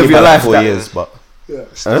 every day only of your by, like, life 4 that- years, but Yeah.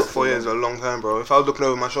 Huh? 4 years is a long time, bro. If I was looking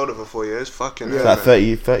over my shoulder for 4 years, fucking Yeah. hell, like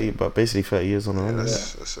man. 30, but basically 30 years on the run.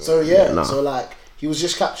 That's a- So yeah, Nah. so like he was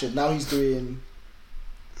just captured. Now he's doing.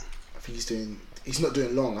 I think he's not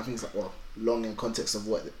doing long. I think it's like long in context of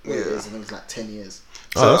what it Yeah. is. I think it's like 10 years.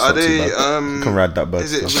 So that's are not too they? bad. You can ride that bird.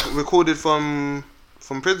 Is it still. recorded from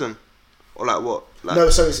prison, or like what? Like, No,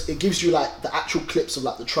 so it gives you like the actual clips of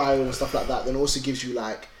like the trial and stuff like that. Then it also gives you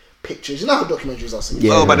like pictures. You know how documentaries are. So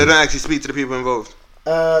Yeah. Oh, but they don't actually speak to the people involved.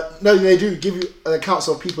 No, they do give you accounts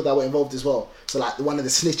of people that were involved as well. So like one of the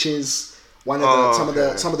snitches, one of the Oh, some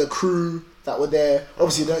okay. of the crew, that were there.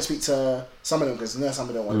 Obviously, don't speak to some of them because some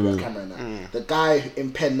of them want to be on camera and that. The guy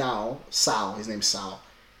in Penn now, Sal, his name's Sal.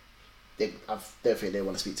 I don't think they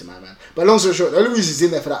want to speak to my man. But long story short, the only reason he's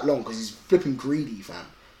in there for that long because he's flipping greedy, fam.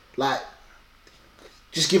 Like,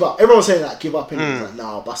 just give up. Everyone's saying that, give up. And he's like,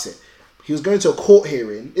 nah, bust it. He was going to a court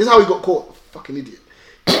hearing. This is how he got caught. Fucking idiot.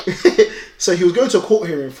 So he was going to a court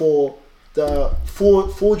hearing for the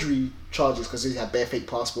forgery charges because he had bare fake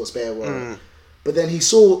passports, bare whatever. But then he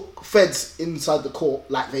saw feds inside the court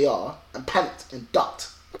like they are and panicked and ducked.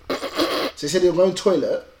 So he said he was going to the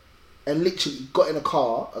toilet and literally got in a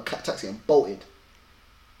car, a taxi, and bolted.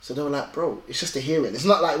 So they were like, bro, it's just a hearing. It's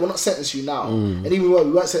not like we're not sentencing you now. And even when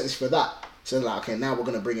we weren't sentenced for that, so they're like, okay, now we're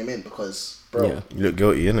going to bring him in because, bro, you look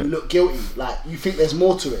guilty, innit? you look guilty. Like, you think there's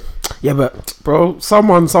more to it. Yeah, but bro,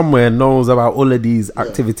 someone somewhere knows about all of these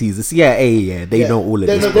activities. The CIA, they know all of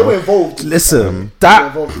this. They were involved. Listen,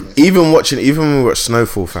 even when we watch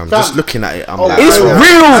Snowfall, fam, just looking at it, I'm like, it's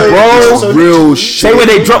real, bro. Real shit. Same way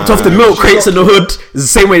they dropped off the milk crates in the hood. It's the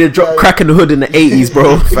same way they dropped crack in the hood in the 80s,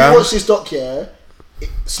 bro. If you watch this doc,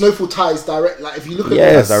 Snowfall ties direct. Like, if you look at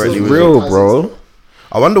it's directly with real, bro.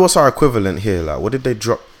 I wonder what's our equivalent here. Like, what did they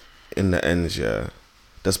drop in the ends? Yeah,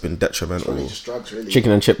 that's been detrimental. just drugs, really.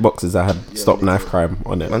 Chicken and chip boxes that had stop knife crime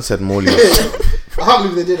on it. Man said Morley. I can't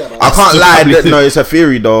believe they did that. Man. I can't lie. No, it's a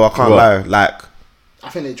theory though. I can't lie. Like, I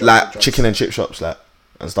think they like chicken and chip shops, like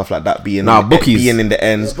and stuff like that. Being bookies being in the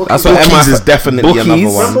ends. Yeah, That's what Bookies is definitely Bookies. another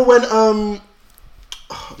one. Remember when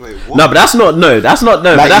Wait, what? No, but that's not. No, that's not.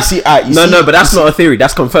 No, Like, but that's, you see, but that's not a theory.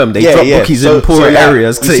 That's confirmed. They drop bookies in poorer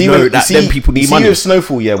areas because they know that then people need money. You see with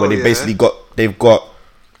Snowfall, where they basically they've got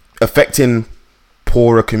affecting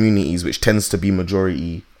poorer communities, which tends to be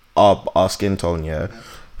majority our skin tone. Yeah,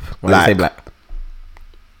 Why do you say black?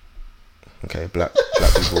 Okay, black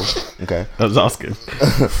people. Okay, I was asking.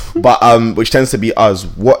 but which tends to be us.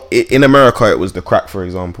 What in America it was the crack, for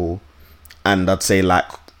example, and I'd say like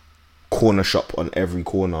corner shop on every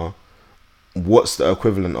corner. What's the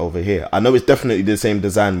equivalent over here? I know it's definitely the same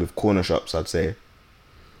design with corner shops. I'd say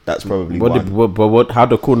that's probably one. How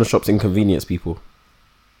do corner shops inconvenience people?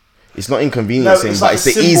 It's not inconveniencing, but like it's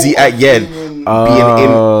the easy at being in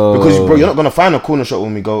because bro, you're not gonna find a corner shop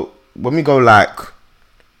when we go like.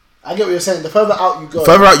 I get what you're saying. The further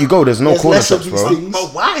out you go, there's no corner shops, bro.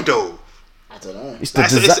 But why though? I don't know. It's the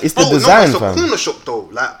design, it's fam. a corner shop though.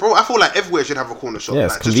 Like, bro, I feel like everywhere should have a corner shop. Yeah,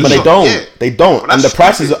 like, but But they don't. Yeah. They don't. Well, and the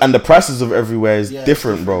that's prices of everywhere is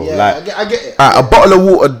different, bro. Yeah, like I get it. a bottle of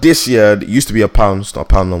water this year it used to be £1. It's not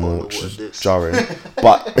 £1 no more, which is jarring.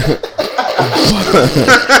 But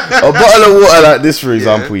a bottle of water like this, for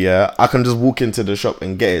example, I can just walk into the shop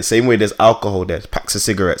and get it. Same way there's alcohol, there's packs of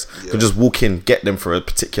cigarettes. You can just walk in, get them for a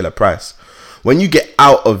particular price. When you get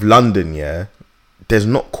out of London, there's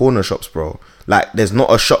not corner shops, bro. Like, there's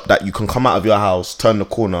not a shop that you can come out of your house, turn the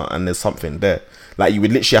corner, and there's something there. Like, you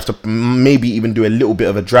would literally have to maybe even do a little bit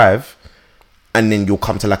of a drive, and then you'll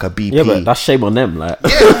come to like a BP. Yeah, but that's shame on them. Like, No,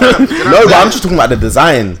 but I'm just talking about the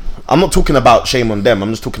design. I'm not talking about shame on them.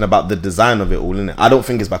 I'm just talking about the design of it all, innit? I don't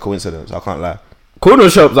think it's by coincidence. I can't lie. corner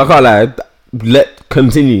shops, I can't lie.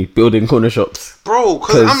 Continue building corner shops, Bro,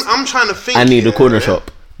 because I'm trying to think. I need a corner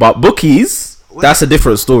shop, but bookies, that's a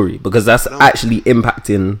different story because that's actually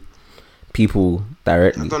impacting people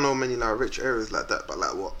directly. I don't know many like rich areas like that, but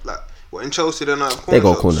like what in Chelsea they don't have corner They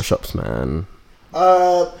got shops? corner shops, man.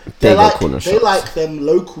 They got corner shops. They like them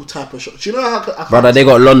local type of shops. Do you know how? Brother, they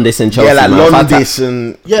got Londis in Chelsea. Yeah, like man. Londis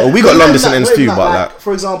and well, we got Londis and ends too, but like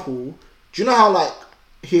for example, do you know how like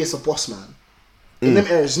here's a boss man? In them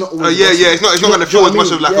areas, it's not always. It's not going to feel as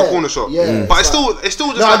much of like a corner shop. Yeah, but it's still just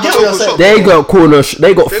No, like I get a what you're local saying. shop. They got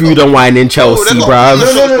they got food and wine in Chelsea, they bruv.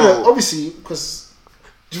 got- No. Obviously, because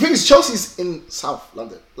the thing is, Chelsea's in South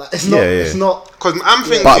London. Like it's not. It's not. Because I'm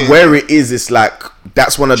thinking, but where it is, it's like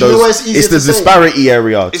that's one of Do you know those. where it's easier It's the to say? disparity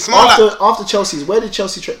area. it's more like After Chelsea's, where did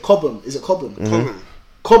Chelsea trade? Cobham. Is it Cobham?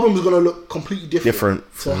 Cobham's gonna look completely different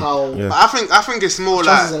to how Yeah. But I think it's more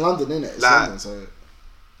Chelsea's like in London, innit? It's like- London, so.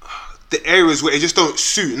 the areas where it just don't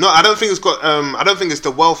suit. No, I don't think it's got. I don't think it's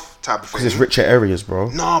the wealth type of thing. Because it's richer areas, bro.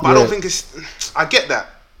 No, but I don't think it's. I get that,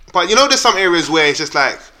 but you know, there's some areas where it's just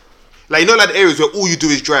like you know, like the areas where all you do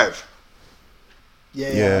is drive.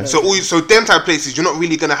 Yeah. So them type of places, you're not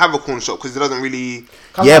really gonna have a corner shop because it doesn't really.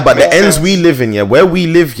 But the ends we live in, where we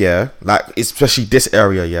live, like especially this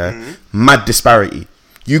area, mad disparity.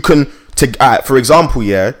 You can for example,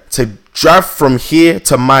 to drive from here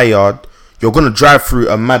to my yard, you're gonna drive through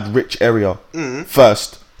a mad rich area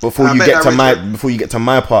first before you get to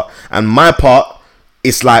my part, and my part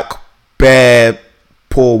it's like bare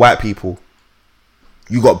poor white people.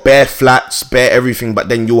 You got bare flats, bare everything, but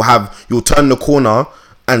then you'll turn the corner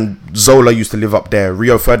And Zola used to live up there.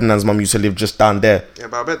 Rio Ferdinand's mum used to live just down there. Yeah,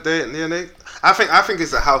 but I bet I think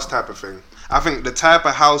it's a house type of thing. I think the type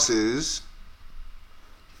of houses.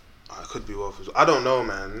 It could be worth. I don't know,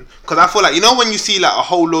 man. Because I feel like, you know, when you see like a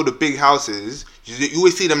whole load of big houses, you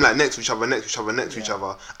always see them like next to each other, to each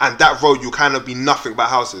other, and that road you kind of be nothing but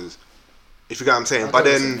houses. If you get what I'm saying. But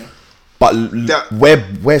then,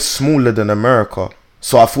 we're smaller than America,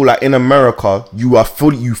 so I feel like in America you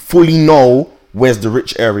fully know where's the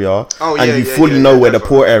rich area, and you fully know where the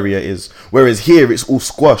poor area is. Whereas here it's all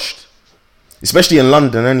squashed. Especially in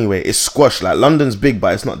London anyway, it's squashed. Like, London's big,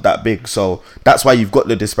 but it's not that big. So that's why you've got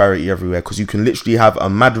the disparity everywhere, because you can literally have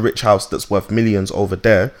a mad rich house that's worth millions over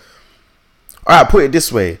there. Alright, put it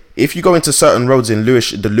this way. If you go into certain roads in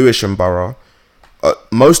the Lewisham borough,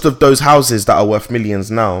 most of those houses that are worth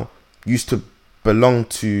millions now used to belong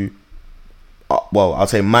to, I'll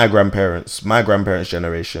say my grandparents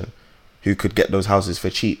generation, who could get those houses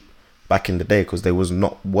for cheap back in the day because they was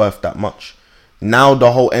not worth that much. Now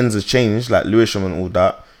the whole ends has changed, like Lewisham and all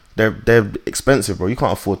that. They're expensive, bro. You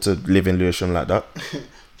can't afford to live in Lewisham like that.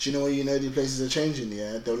 Do you know what, these places are changing?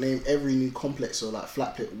 Yeah, they'll name every new complex or like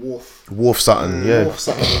flatpit Wharf Sutton, yeah. Wharf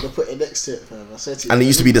Sutton. They'll put it next to it, fam. I said to you, and it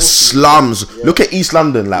used to be the slums. Yeah. Look at East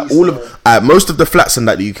London, like most of the flats and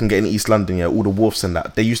that you can get in East London, yeah, all the wharfs and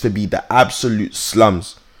that. They used to be the absolute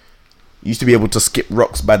slums. You used to be able to skip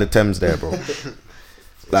rocks by the Thames there, bro.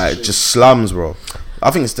 Like just slums, bro. I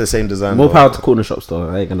think it's the same design. More power to corner shops, though.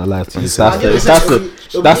 I ain't gonna lie to you. If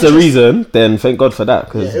that's the reason, then thank God for that.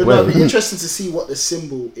 Cause it would be interesting to see what the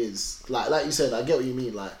symbol is. Like you said, I get what you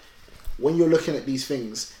mean. Like, when you're looking at these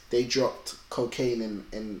things, they dropped cocaine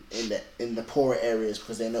in the poorer areas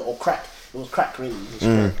because they know, or crack. It was crack, really.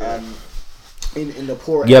 In the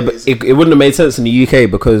poorer areas. But it wouldn't have made sense in the UK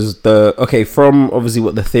because from obviously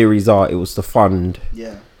what the theories are, it was to fund.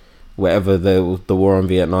 Yeah. Whatever the war on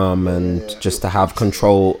Vietnam and just to have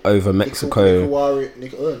control over Mexico,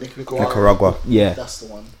 Nicaragua. Yeah, that's the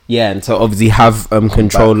one. Yeah, and to obviously have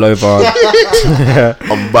control over.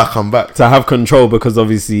 I'm back. To have control, because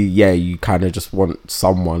obviously, you kind of just want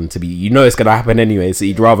someone to be. It's gonna happen anyway, so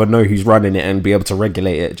you'd rather know who's running it and be able to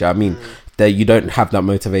regulate it. Do you know what I mean? That you don't have that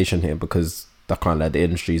motivation here because the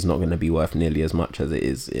industry is not going to be worth nearly as much as it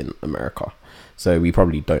is in America. So we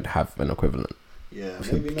probably don't have an equivalent. Yeah,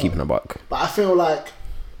 maybe keeping a buck. But I feel like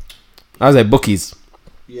I was like bookies.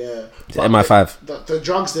 Yeah, MI5. The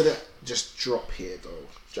drugs didn't just drop here, though. Do you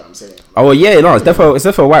know what I'm saying? Oh well, it's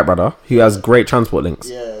definitely a white brother who has great transport links.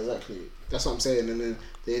 Yeah, exactly. That's what I'm saying. And then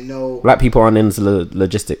they know black people aren't into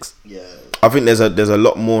logistics. Yeah, I think there's a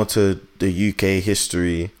lot more to the UK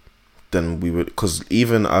history than we would, because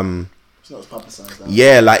even it's not as publicized.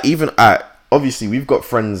 Yeah, like even obviously we've got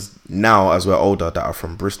friends now as we're older that are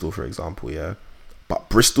from Bristol, for example. Yeah. But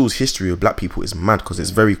Bristol's history of black people is mad because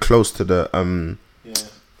it's very close to the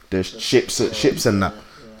ships and that. Yeah.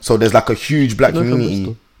 So there's like a huge black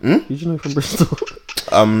community. Did you know from Bristol?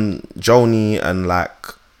 Joni and like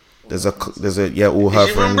there's a all her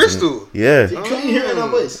friends. From Bristol? Yeah. Can you hear it in her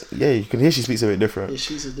voice? Yeah, you can hear she speaks a bit different. Yeah,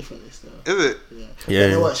 she's a different list now. Is it? Yeah.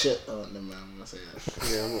 You know what shit? Oh, never mind. I'm gonna say that.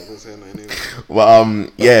 Yeah, I'm not gonna say that anymore. Well,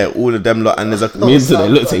 all of them lot, and there's me and they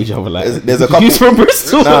looked at each other like there's a couple. He's from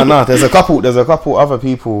Bristol. No, there's a couple other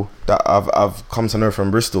people that I've come to know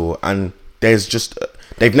from Bristol, and there's just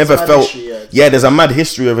they've never felt. History, there's a mad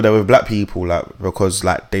history over there with black people, like because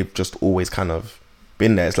like they've just always kind of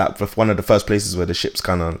been there. It's like one of the first places where the ships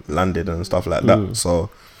kind of landed and stuff like that. So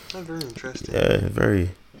that's very interesting. Yeah,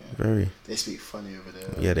 very. They speak funny over there.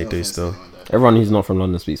 Yeah, they do still. Everyone who's not from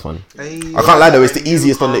London speaks funny. I can't lie though, it's the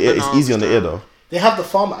easiest on the ear. It's easy on the ear though. They have the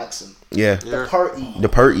farmer accent. Yeah. The party. The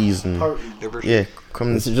parties and yeah.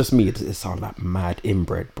 It's just me. It sounds like mad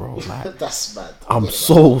inbred, bro. Like that's mad. I'm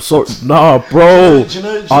so sorry. Nah, bro.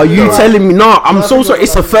 Are you telling me? Nah, I'm so sorry.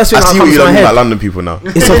 It's the first thing that comes to my head. About London people now.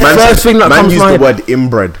 It's the first thing that comes to my head. Man used the word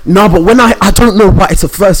inbred. No, but when I don't know why, it's the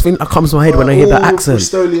first thing that comes to my head when I hear that accent.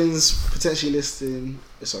 Bristolians potentially listing.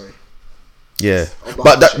 Sorry. Yeah,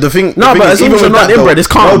 but the thing. No, but as long as you're not inbred, it's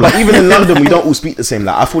calm. No, but even in London, we don't all speak the same.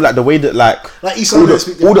 Like I feel like the way that East London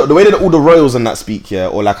speak the way that all the royals and that speak here,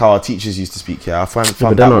 or like how our teachers used to speak here, I found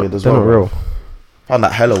that weird as well. They're not real. Found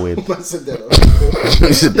that hella weird. They're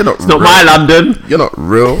not it's not my London. You're not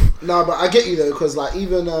real. No, but I get you though, because like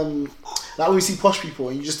even like when we see posh people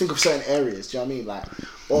and you just think of certain areas, do you know what I mean? Like,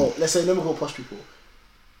 or let's say, let me call posh people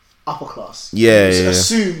upper class. Yeah,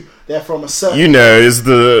 assume they're from a certain. It's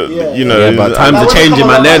the but times are changing,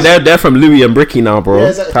 man. They're from Louis and Bricky now,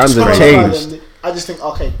 bro. Times have changed. I just think,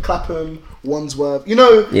 okay, Clapham, Wandsworth,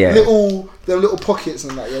 little them little pockets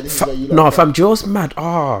and that. Yeah, this is where you No, fam, Joe's mad.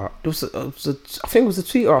 I think it was a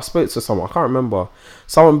tweet or I spoke to someone. I can't remember.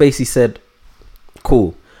 Someone basically said,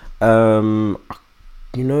 "Cool, I'm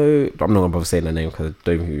not gonna bother saying her name because I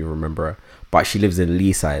don't think you remember her, but she lives in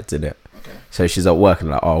Lee sides, innit? Okay. So she's at work and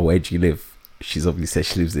like, oh, where do you live? She's obviously said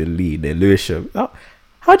she lives in Lee, near Lewisham. Oh,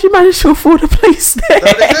 how'd you manage to afford a place there?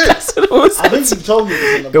 That's what it was. I think you told me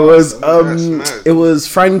this in the past. It was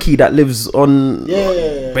Frankie that lives on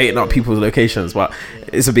baiting up people's locations, but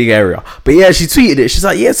it's a big area. But yeah, she tweeted it. She's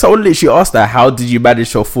like, yeah, someone literally asked her, how did you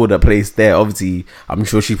manage to afford a place there? Obviously, I'm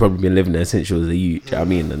sure she's probably been living there since she was a youth. Do you know what I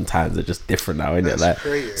mean? And times are just different now, innit? Like,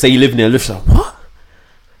 crazy. say you live near Lewisham, like, what?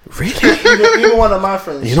 Really? Even one of my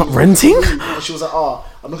friends. You're not renting? She was like, "Oh,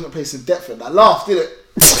 I'm looking at a place in Deptford." I laughed, did it?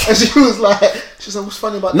 And she was like, "What's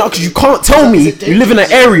funny about?" No, because you can't tell me you live in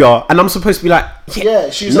an area and I'm supposed to be like, yeah.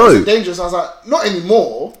 She was like, "Is it dangerous?" I was like, "Not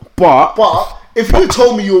anymore." But if you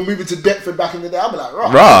told me you were moving to Deptford back in the day, I'd be like,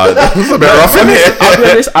 Right, that's a bit rough, isn't it? I'll be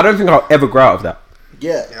honest, I don't think I'll ever grow out of that.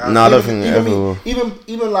 Yeah. No, I don't think it ever will.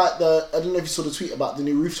 Even like I don't know if you saw the tweet about the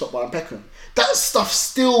new rooftop bar in Peckham. That stuff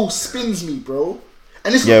still spins me, bro.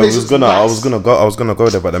 And this I was gonna go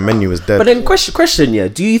there, but the menu is dead. But then question, yeah,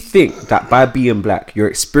 do you think that by being black, your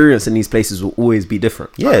experience in these places will always be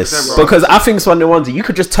different? Yes, because I think it's one of the ones that you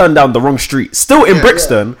could just turn down the wrong street, still in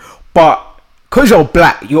Brixton, but because you're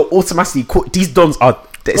black, you're automatically caught. These dons are.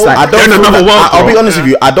 It's like I don't they're in feel another like, world. I'll be bro. honest with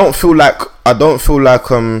you. I don't feel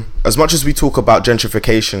like as much as we talk about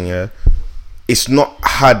gentrification, yeah, it's not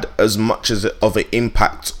had as much of an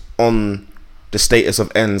impact on the status of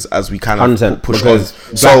ends as we kind of push on.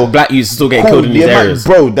 So black youths are still getting killed in these areas.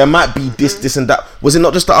 There might be this and that. Was it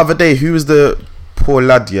not just the other day? Who was the poor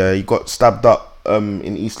lad? Yeah, he got stabbed up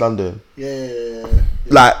in East London. Yeah.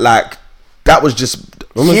 Like that was just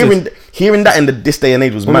hearing that in this day and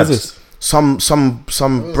age was mad. Some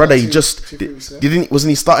brother, he just wasn't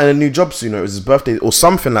he starting a new job soon, or it was his birthday or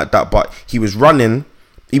something like that, but he was running,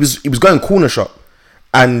 he was going corner shop,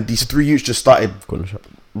 and these 3 youths just started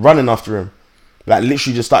running after him, like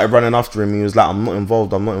literally just started running after him. He was like, I'm not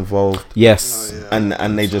involved. Yes.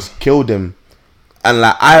 And they just killed him. And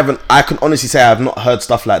like I can honestly say I have not heard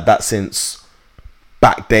stuff like that since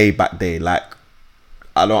back day. Like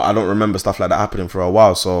I don't remember stuff like that happening for a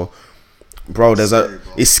while. So bro,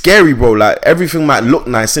 it's scary, bro. Like everything might look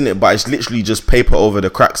nice, innit? But it's literally just paper over the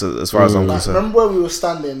cracks as far as I'm concerned. Remember where we were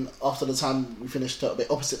standing after the time we finished Turtle Bay,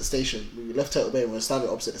 opposite the station? We left Turtle Bay and we were standing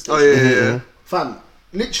opposite the station. Oh yeah. Fam,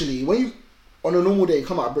 literally, when you on a normal day you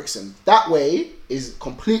come out of Brixton, that way is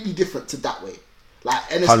completely different to that way. Like,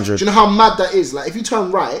 and do you know how mad that is? Like, if you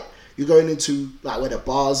turn right, you're going into like where the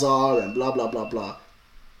bars are and blah blah blah blah.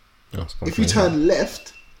 If you turn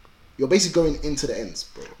left, you're basically going into the ends,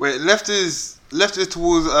 bro. Wait, left is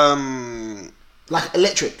towards like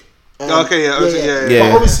electric. Yeah.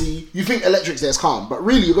 But obviously, you think electric's there's calm, but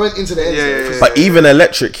really you're going into the ends. Yeah. But even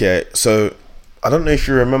electric, yeah. So I don't know if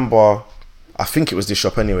you remember. I think it was this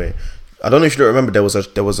shop anyway. I don't know if you remember. There was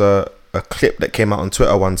a clip that came out on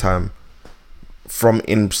Twitter one time from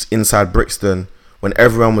inside Brixton when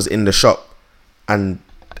everyone was in the shop and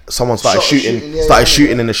someone started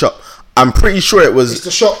shooting in the shop. I'm pretty sure it was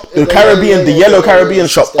the shop, the Caribbean, the yellow Caribbean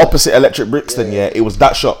shop opposite Electric Brixton. Yeah, it was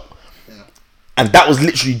that shop. And that was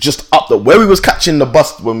literally just up there where we was catching the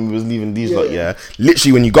bus when we was leaving these lot. Yeah,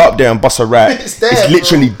 literally when you go up there and bus a right, it's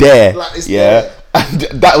literally there. Like, there. And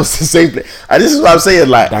that was the same place. And this is what I'm saying,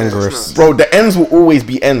 like, dangerous, bro. The ends will always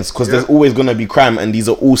be ends because there's always gonna be crime, and these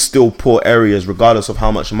are all still poor areas, regardless of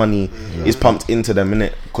how much money is pumped into them,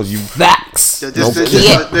 innit? Because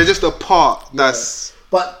they're just a part that's.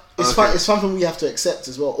 But it's fun. It's something we have to accept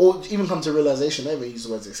as well, or even come to realization. I never use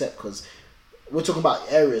the words accept because we're talking about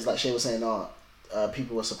areas like Shay was saying.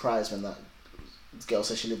 People were surprised when that girl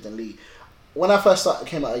said she lived in Lee. When I first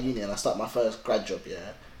came out of uni and I started my first grad job,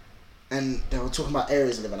 and they were talking about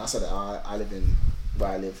areas I live in. I said I live in where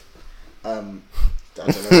I live. I don't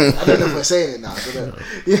know if we're saying it now. I don't know.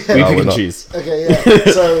 We pick and choose. Okay,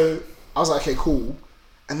 yeah. So I was like, okay, cool.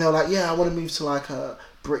 And they were like, yeah, I want to move to like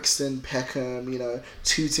Brixton, Peckham,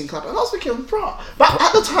 Tooting Club. And I was thinking, bro. But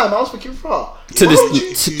at the time, I was thinking, bro. To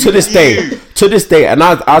this day, and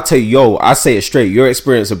I'll tell you, I say it straight. Your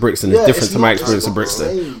experience of Brixton is different to my experience of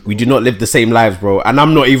Brixton. We do not live the same lives, bro. And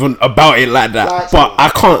I'm not even about it like that. But I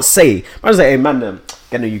can't say. I was like, hey, man,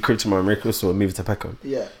 get a new crib tomorrow, Merry Christmas, or move to Peckham.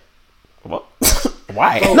 Yeah. What?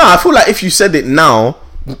 Why? No, I feel like if you said it now,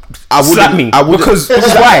 I would slap me. Because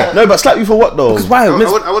why? No, but slap you for what though? Because why? I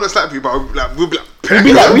want to slap you, but we'll be like We'd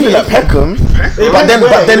be like Peckham. But then,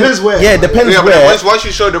 yeah, depends Yeah, where. but once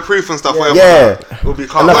you show the proof and stuff, whatever, Yeah. it'll be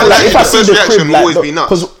calm. And I feel like if I see first the reaction crib, will always be nuts.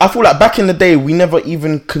 because I feel like back in the day, we never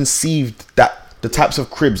even conceived that the types of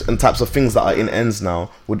cribs and types of things that are in ends now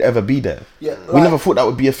would ever be there. Yeah, we never thought that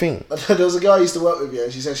would be a thing. There was a girl I used to work with,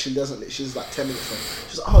 and she said she doesn't. She's like 10 minutes from.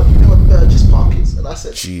 She's like, oh, you know what Burgess Park is? And I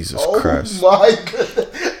said, Jesus oh Christ. my God.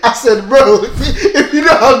 I said, bro, if you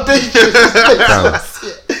know how dangerous this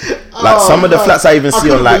is. Like some of the flats I even see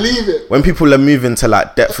on like believe it. when people are moving to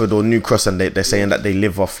like Deptford or New Cross and they're saying that they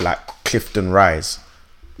live off like Clifton Rise.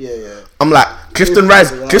 Yeah. I'm like Clifton Rise.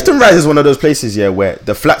 Clifton Rise is one of those places, yeah, where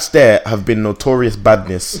the flats there have been notorious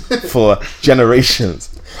badness for generations.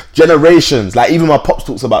 Like even my pops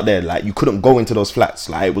talks about there. Like you couldn't go into those flats.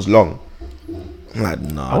 Like it was long. I'm like,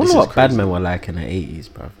 nah. I wonder what bad men were like in the 80s,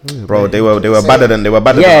 bro. They were badder than than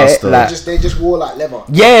us. Though. Like, They just wore like leather.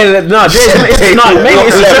 yeah, no, it's not. Maybe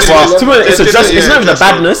it's a dress. It's not even the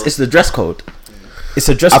badness. It's the dress code. It's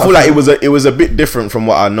a dress. I feel like it was a bit different from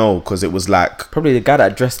what I know because it was like probably the guy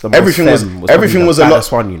that dressed the most everything was a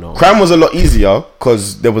lot. One, you know. Crime was a lot easier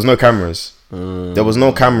because there was no cameras. There was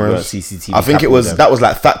no cameras. CCTV I think it was that was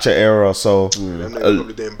like Thatcher era. So Them niggas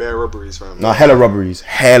probably doing bare robberies, fam. no, hella robberies.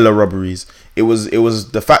 It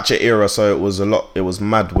was the Thatcher era, so it was a lot. It was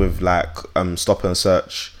mad with like stop and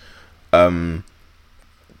search.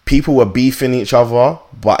 People were beefing each other,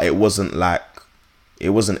 but it wasn't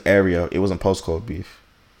area. It wasn't postcode beef.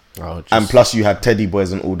 And plus, you had Teddy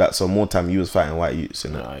boys and all that. So more time, you was fighting white youths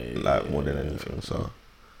in it, more than anything. So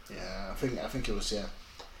yeah, I think it was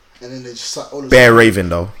And then they just all Bear Raven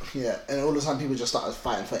though. Yeah, and all the time people just started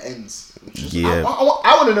fighting for ends. Yeah,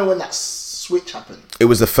 I want to know when that switch happened. It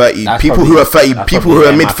was the 30 That's people probably- who are 30, that's people probably who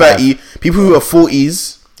are the mid MI5. 30, people who are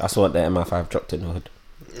 40s. That's what the MI5 dropped in the hood.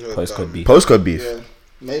 Postcode beef. Postcode beef. Yeah,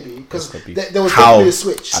 maybe because Could be. there was How? definitely a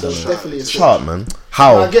switch. There was definitely a switch. Chart, man. No,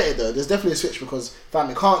 How? I get it though. There's definitely a switch because fam,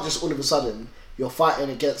 it can't just all of a sudden you're fighting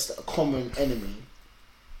against a common enemy,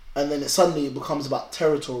 and then it suddenly becomes about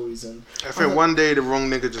territories and. I think one day the wrong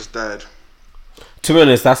nigga just died. To be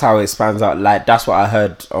honest, that's how it spans out. Like that's what I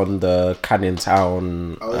heard on the Canning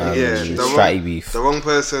Town Stratty beef. The wrong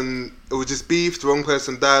person. It was just beef. The wrong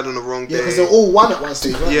person died on the wrong day. Yeah, because they all won at one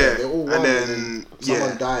stage, right? Yeah, They all won and then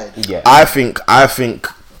someone died. Yeah, I think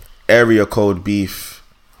area code beef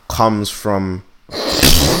comes from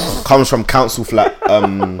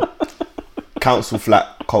council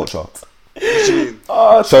flat culture.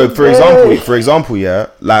 So for example, yeah,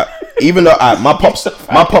 like even though my pops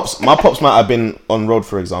might have been on road,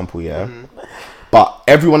 for example, yeah, but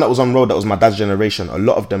everyone that was on road that was my dad's generation, a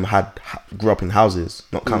lot of them grew up in houses,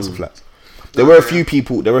 not council flats. There were a few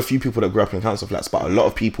people that grew up in council flats, but a lot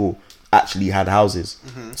of people actually had houses,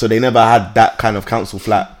 so they never had that kind of council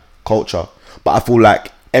flat culture. But I feel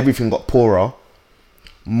like everything got poorer,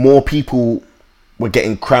 more people were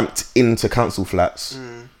getting cramped into council flats.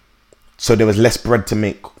 So there was less bread to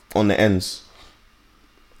make on the ends.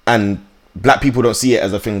 And black people don't see it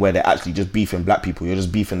as a thing where they're actually just beefing black people. You're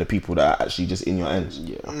just beefing the people that are actually just in your ends.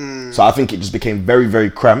 Yeah. So I think it just became very,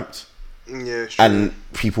 very cramped. Yeah, sure. And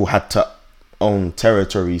people had to own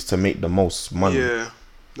territories to make the most money. Yeah,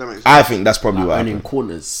 that makes sense. I think that's probably what owning happened.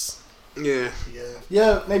 corners. Yeah.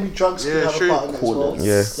 Yeah, maybe drugs could have true. a part in it as well.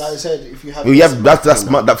 Yeah. Like I said, if you have... Well, yeah,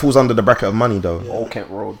 that falls under the bracket of money though. Old Kent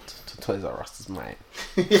Road to Toys R Us is mine.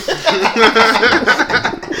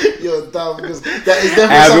 You're dumb because that is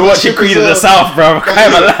definitely I've been watching Queen of the South, bro.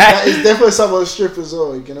 That is definitely someone's strip as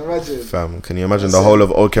well. You can imagine. Fam, can you imagine the whole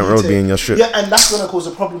of Old Kent Road being your strip? Yeah, and that's going to cause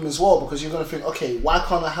a problem as well because you're going to think, okay, why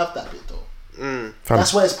can't I have that bit though? Fam,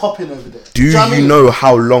 That's where it's popping over there. do you know what I mean? know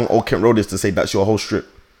how long Old Kent Road is to say that's your whole strip?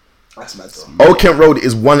 That's mad though. Old Kent Road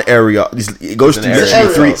is one area. It goes through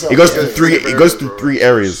literally three. It goes through three. It goes through three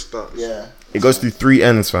areas. Yeah. It goes through three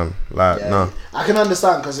ends, fam. Like, Yeah. nah. I can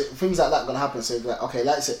understand because things like that gonna happen. So like, okay,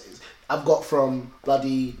 like I said, I've got from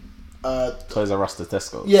bloody Toys R Us to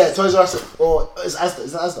Tesco. yeah, Toys R Us or is Asda?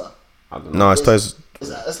 Is that Asda? I don't know. No, it's Toys. Is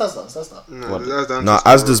that it's Asda? It's Asda. No, that's down No, to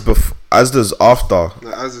Asda's after.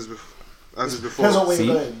 No, Asda's before. Depends on where See?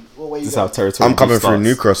 you're going. What way you This is how going? territory I'm coming beef through starts.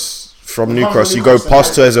 New Cross. From You New come Cross, from you New go Cross,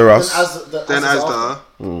 past Toys R Us. Then Asda,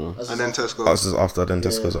 Asda's and then after. Tesco. Asda's after. Then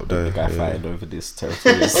Tesco's up there. The guy Yeah. fighting over this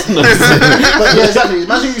territory. But yeah, exactly.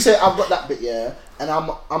 Imagine you say I've got that bit, yeah, and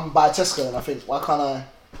I'm by Tesco, and I think why can't I?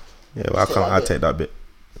 Yeah, well, I Take can't. that I bit. take that bit.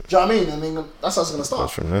 Do you know what I mean? I mean that's how it's gonna That's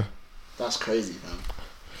start. from there. That's crazy, man.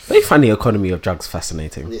 They find the economy of drugs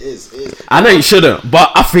fascinating. It is. I know you shouldn't,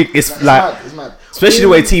 but I think it's It's like, mad. It's mad. especially the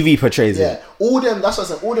way TV portrays Yeah, it. all them. That's what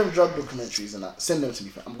I said. All them drug documentaries and that. Send them to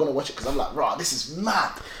me. I'm gonna watch it because I'm like, rah, this is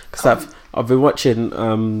mad. Because I've been watching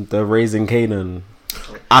the Raising Canaan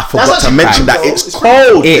I forgot That's to actually mention bang, that though. it's It's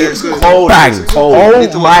cold. It's good. cold. Bang, It's cold. good. You need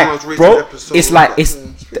Oh to watch my, the most recent bro. episode. It's like it's.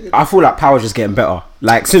 I feel like Power's just getting better.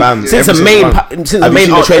 Like since Fam, since the every main single since the Have you main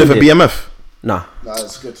seen the arc trailer for ended. BMF? Nah, No,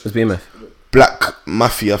 it's good. it's BMF. Black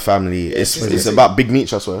Mafia Family. It's about Big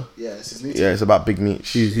Meech, I swear. Yeah, it's his new Yeah, it's about Big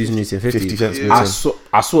Meech. Who's new to 50? 50 Cent's Yeah. new I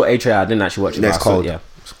team. saw a trailer. I didn't actually watch it. Yeah, but it's I saw it, cold. Yeah,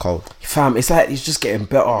 It's cold. fam, it's like it's just getting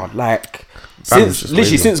better. Like Fam, it's since just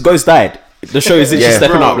literally lazy. since Ghost died, the show is literally Yeah.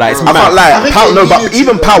 stepping Bro, up. Like it's bro. I can't mad. I lie. think Power, they no, but needed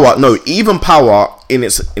even to, Power, no, even Power in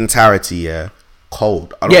its entirety, yeah,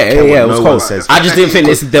 cold. I don't Yeah, care what it was no one cold. says. I just didn't think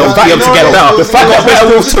they'll Yeah, be able to get no, better. no, The fact no, got better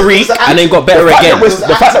no, with no, Tariq no, and then got better the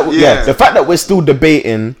fact again. Yeah. the fact that we're still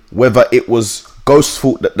debating whether it was Ghost's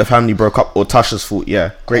fault that the family broke up or Tasha's fault,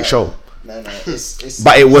 yeah, great show. No, it's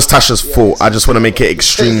But it was Tasha's fault. I just want to make it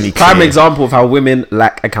extremely clear. Prime example of how women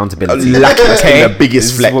lack accountability. Lacking Okay. the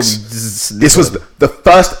biggest flex. This was the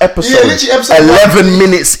first episode. Yeah, literally episode 11 1.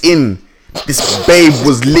 minutes in. This babe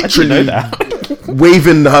was literally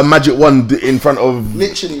waving her magic wand in front of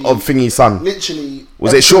Literally. of Thingy's son. literally.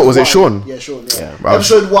 Was it Sean? Was it Sean? Yeah, Sean. Yeah. Bruv.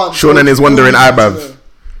 Episode 1. Sean and his wandering eye, bruv. I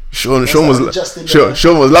Sean like was adjusting Sean, the-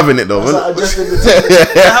 Sean was loving it though. was Wasn't like adjusting the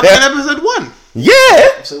That happened in episode 1. yeah.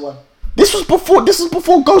 episode 1. This was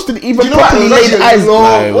before Ghost had even You know what? properly It was laid actually eyes. long.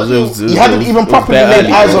 No, it was He hadn't even properly bare laid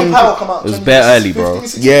early, eyes bro. on. Power come out. It was bare early, bro. 15,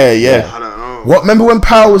 16. Yeah, yeah. I don't know. What? Remember when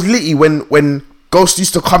Power was litty? When Ghost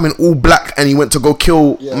used to come in all black and he went to go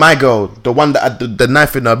kill Yeah. my girl, the one that had the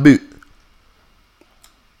knife in her boot,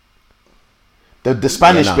 the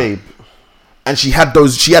Spanish Yeah, nah. babe, and she had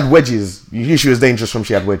wedges. You knew she was dangerous from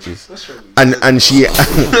she had wedges, and she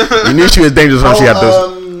you knew she was dangerous from she had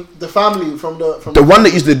those. The family from The one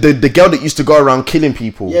that used the girl that used to go around killing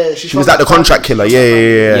people. Yeah, she was like the contract killer.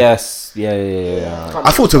 Yeah. Yes, yeah.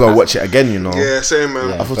 I thought to go watch it again. You know. Yeah, same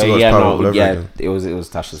man. I thought But it was yeah, Power all over yeah, again. it was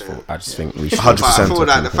Tasha's fault. I just think we should. 100%. But I feel like the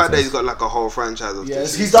talking fact that about he's got like a whole franchise of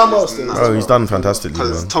Yes, this. he's done well still. Oh, he's done fantastically.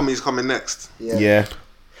 Because Man. Tommy's coming next. Yeah.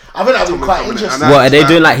 I think that'd be quite coming in. interesting. And What are they Nah.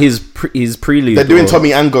 doing? Like his prelude? They're doing or-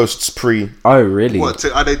 Tommy and Ghost's pre. Oh, really? What?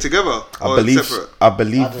 Are they together? I Or believe. separate? I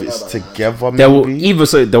believe I don't know it's about that. together. They will Maybe. either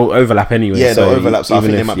so they'll overlap anyway. Yeah, so they'll overlap. So I even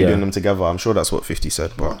think they if- might be yeah. doing them together. I'm sure that's what 50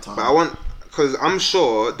 said. But But I want, because I'm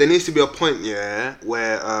sure there needs to be a point, yeah,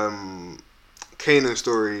 where Kanan's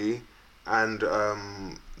story and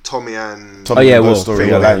Tommy and Tommy Oh yeah, and well, Ghost's story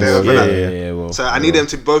yeah, aligns. they're Yeah, overlap. yeah, yeah. well. so I need them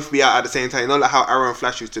to both be out at the same time. You know, like how Arrow and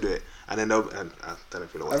Flash used to do it, and then they'll. And, I don't know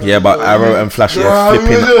if you know what. Yeah, but Arrow and Flash Yeah, were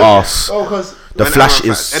flipping yeah. ass. Oh, because The When Flash Arrow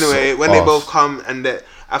and is anyway. so When they arse. both come and they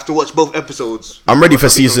have to watch both episodes. I'm ready for I'll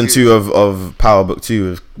be season confused. 2 of Power Book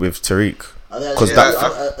 2 with Tariq. Because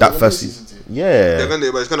that first season, They're yeah, gonna do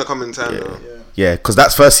it, but it's gonna come in time though. yeah, because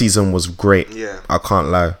that first season was great. Yeah. I can't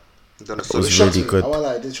lie. Done a It solid was job. really good. I won't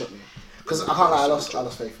lie, it did shock me. Because I can't lie, I lost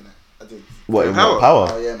faith in it. I did. What in Power? Oh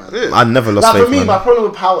Power? yeah, man. Yeah. I never lost Now faith, for me, man. my problem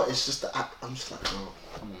with Power is just that I'm just like, bro,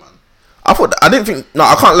 come on, man. I didn't think. No,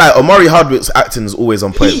 I can't lie. Omari Hardwick's acting is always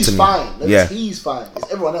on point He's to me. fine. Yeah, He's fine.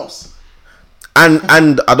 It's everyone else.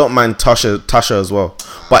 and I don't mind Tasha as well,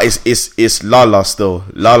 but it's Lala still.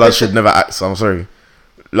 Lala should never act. So I'm sorry.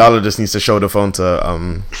 Lala just needs to show the phone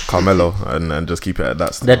to Carmelo and just keep it at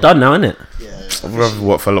that. They're done now, innit? Yeah.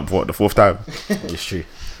 What fell up? What, the 4th time? It's true.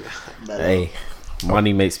 Hey,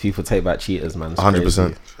 money makes people take back cheaters, man. It's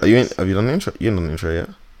 100%. crazy. Have you done the intro? You ain't done the intro yet.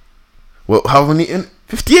 Well, how many?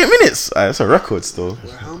 58 minutes. That's a record still.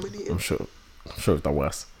 How many? I'm sure we've done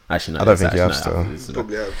worse. Actually, no. I don't it's think you actually have not. still.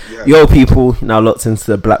 Probably have. Yeah. Yo, people, now locked into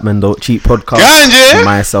the Black Men Don't Cheat podcast. Ganja!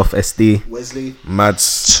 Myself, SD. Wesley. Mads.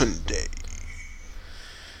 Sunday.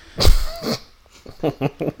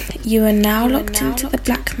 You are now locked into the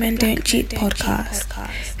Black Men Don't Cheat podcast,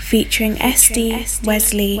 featuring SD,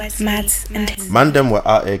 Wesley, Mads, and Tim. Man, them were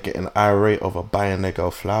out here getting irate over buying their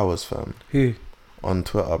girl flowers, fam. Who? On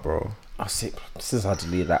Twitter, bro. Oh, sick. Since I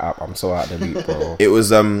deleted that app, I'm so out of the loop, bro. It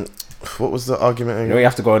was what was the argument You know, again? you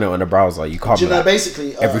have to go on it on the browser. You can't. Do you know, like,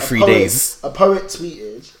 basically, every a 3 poet- days. A poet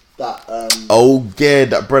tweeted that. Oh yeah,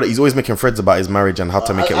 that brother. He's always making threads about his marriage and how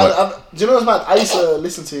to make it work. do you know what's mad? I used to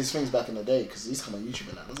listen to his things back in the day because he's come on YouTube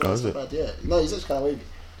and that. Oh, It's is not it? bad, yeah. No, he's actually kind of wavy.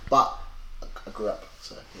 But I grew up,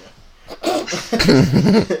 so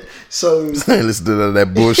yeah. So Ain't listen to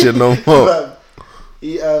that bullshit no more.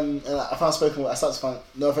 he and I found spoken word. I started to find,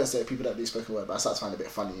 no offense to people that do spoken word, but I started to find it a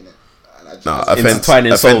bit funny in it. And I just, Nah, I just-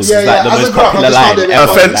 Intertwining souls Yeah, is like yeah, the as most a graph, I popular just line. found it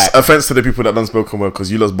ever. funny. Like, Offense to the people that done spoken word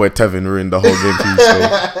because you lost boy Tevin ruined the whole game for you.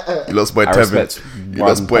 So you lost boy I Tevin. respect You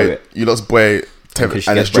lost one boy. poet. You lost boy Because Tevin, she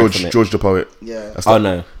and it's gets bread from it. George the poet. yeah, That's oh not-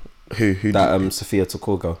 no, who that Sophia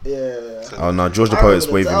Tokogo. yeah. Oh no, George the I poet's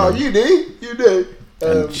remember waving. that. Oh, man. you do.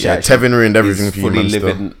 And Yeah, Tevin ruined everything He's for you, fully man. Still.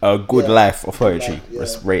 living a good Yeah. life of poetry. Yeah.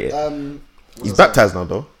 Let's rate it. He's baptized now,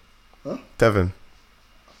 though. Huh? Tevin.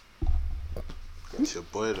 It's your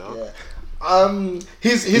boy, though. Yeah.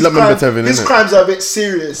 His remember Tevin, his innit? crimes are a bit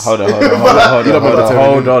serious. Hold on.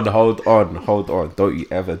 Don't you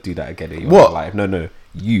ever do that again in your What? life. No.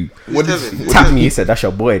 You. What Who's did- Tevin? Tap me, he said, that's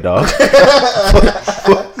your boy, dog.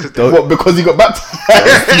 What? Because he got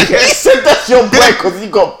baptized. He said that's your boy because he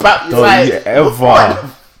got Don't you baptized.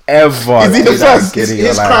 ever Is he the do that first? again in your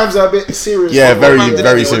His life. crimes are a bit serious. Yeah, What very, man did he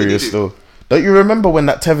very do? What did he serious do? still. Don't you remember when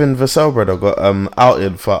that Tevin Vassell brother got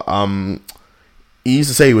outed for he used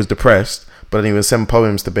to say he was depressed, but then he would send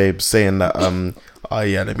poems to babes saying that oh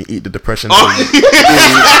yeah, let me eat the depression.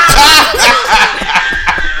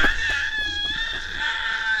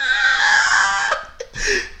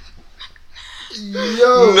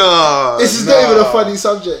 Yo, No. this is not even a funny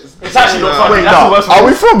subject. It's actually not funny. Wait, That's the worst are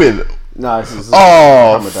one. we filming? No, this is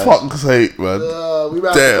Oh, Ramadan. fuck's sake, man. We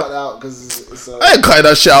might have Damn. to cut that out because it's I ain't cutting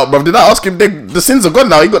that shit out, bro. Did I ask him? The sins are gone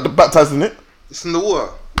now. He got the baptized in it. It's in the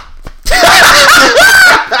water.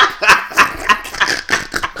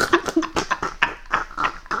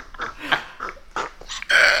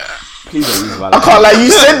 Please don't use my I can't lie.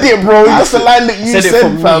 You said it, bro. That's the line that you said it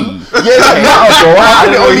said, for fam. me. Yeah, that matters, bro. I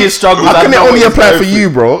know his struggles. How I can it know only his apply for going you,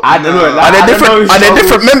 bro? I don't know. Are there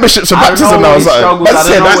different memberships for I don't baptism know now? his Like, struggles, man I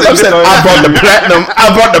said, don't know man what he's said, going I brought the platinum. I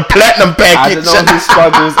brought the platinum I package. don't know his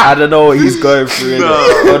struggles. I don't know what he's going through.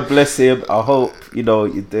 God bless him. I hope you're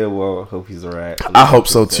doing well. I hope he's alright. I hope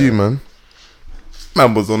so too, man.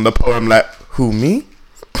 Man was on the poem like, who, me?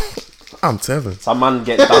 I'm Tevin. Some man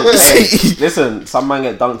get dunked. Hey, listen, some man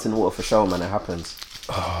get dunked in water for show, man. It happens.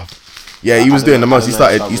 Yeah, he was I doing don't the know- most.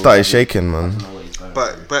 I He don't know started struggles. shaking, man.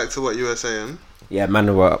 But back to what you were saying. Yeah,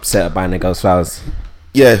 man, were upset at buying the girls flowers.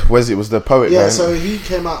 Yeah, where's it? Was the poet Yeah, guy? so he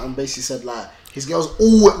came out and basically said like his girl's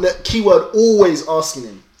keyword always asking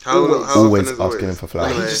him. Always often is asking him for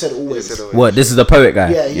flowers. Like, he just said always. He said What? This is the poet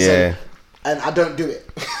guy. Yeah, he Yeah. said, and I don't do it.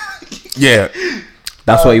 Yeah,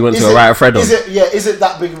 That's what he went Is to it- write a thread on. Is it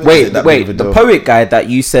that big of a Wait, deal? that wait. big of a The deal. poet guy that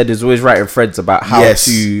you said is always writing threads about how Yes,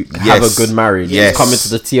 to have yes, a good marriage. yes. He's coming to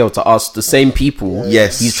the TL to ask the same people.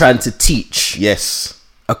 Yes. He's trying to teach yes,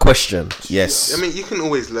 a question. yes. I mean, you can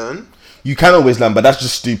always learn. You can always learn, but that's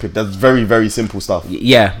just stupid. That's very, very simple stuff.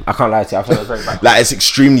 Yeah, I can't lie to you. I thought it was very bad. Like, it's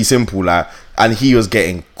extremely simple. Like, and he was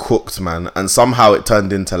getting cooked, man. And somehow it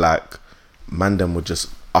turned into like, man, them were just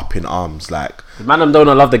up in arms. Like, Man, them don't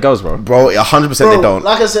love the girls, bro. bro, 100% Bro, they don't.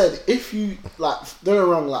 like I said, if you like, don't get me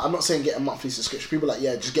wrong. Like, I'm not saying get a monthly subscription. People are like,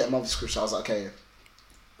 yeah, just get a monthly subscription. I was like, okay,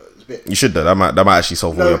 it's a bit. You should though. That might actually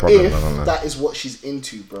solve all No, your problems. if I don't know. that is what she's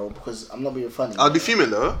into, bro, because I'm not being funny. I'll be fuming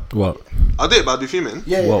though. What? I'll do it, but I'll be fuming.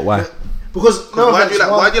 Yeah, What, why? Because no, Why do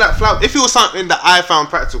you like flowers? If it was something that I found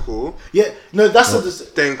practical, Yeah, no, that's not the.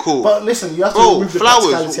 then cool. But listen, you have to Bro, remove the flowers,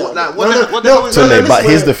 practicality what- out like, of it. what the- what the hell is So, that? but listen,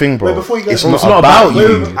 here's wait, the thing, bro. wait, before you go, It's It's not about wait,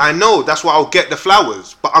 you. wait, I know that's why I'll get the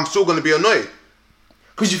flowers, but I'm still gonna be annoyed.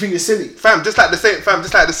 because you think it's silly. Fam, just like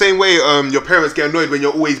the same way your parents get annoyed when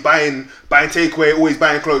you're always buying takeaway, always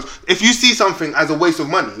buying clothes. If you see something as a waste of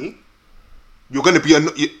money, you're gonna be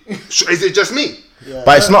annoyed. Is it just me? Yeah.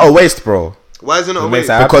 But it's not a waste, bro. Why is it not a makes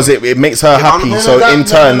waste? her Because it makes her happy. no, So in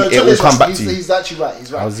turn, it will come back he's, to you. He's actually right.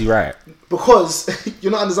 He's right. How's he right? Because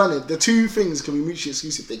you're not understanding. The two things can be mutually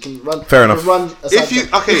exclusive. They can run. Fair they enough. can Run If you-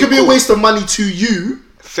 okay, it could be cool. a waste of money to you,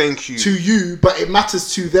 Thank you. but it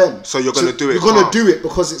matters to them. So you're gonna do it, You're gonna calm. do it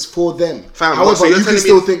because it's for them. Fam, However, so you're you can telling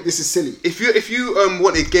still me- think this is silly. If you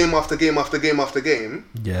wanted game after game after game after game,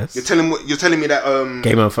 Yes. you're telling me that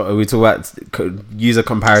Game of we talk about user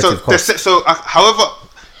comparative cost. however,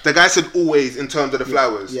 the guy said always in terms of the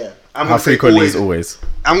flowers. Yeah. I'm How gonna say frequently is always?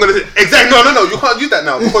 I'm gonna say exactly. No. You can't use that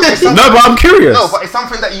now because it's something, No, but I'm curious. no, but it's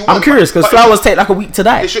something that you. Want, I'm curious because but flowers take like a week to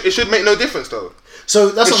die. It should make no difference though. So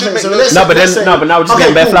that's It what should I'm make saying. no So let's sense. No, but let's then say- now we're just Okay,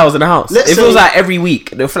 getting bare cool. flowers in the house. Let's If it was say- like every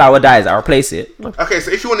week the flower dies, I replace it. Okay, so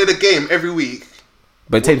if you wanted a game every week,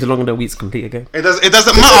 But it takes longer than weeks to complete a game. it doesn't matter. It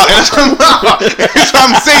doesn't matter. That's what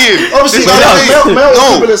I'm saying. Obviously, This is what I'm saying. male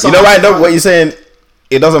No, equivalents You know are- why? What you're saying?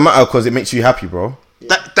 It doesn't matter because it makes you happy, bro.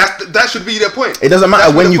 that should be the point. It doesn't That matter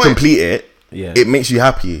should be when the you point. complete it. Yeah. It makes you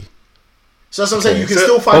happy. So that's what I'm saying. You can So-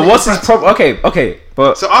 still find. But it what's his practical. problem? Okay,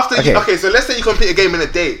 but So after okay. so let's say you complete a game in a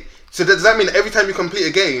day. So does that mean that every time you complete a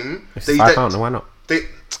game, It's they- £5, why not?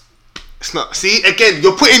 it's not. See again,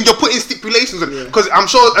 you're putting stipulations on because I'm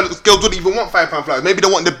sure girls wouldn't even want £5 flowers. Maybe they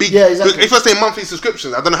want the big. Yeah, exactly. If I say monthly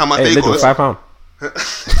subscriptions, I don't know how much Hey, they little cost. £5.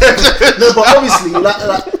 No, but obviously, like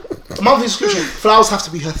a monthly subscription, flowers have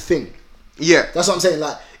to be her thing. Yeah. That's what I'm saying.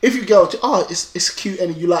 Like, if you go, it's cute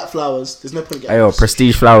and you like flowers, there's no point in getting. Ayo,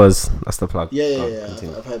 Prestige Flowers. That's the plug. Yeah, Oh,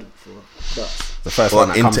 continue. I've heard it before. But The first Or one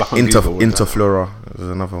that comes up on Google. Interflora. There's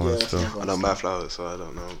another one yeah, still. I don't buy flowers, so I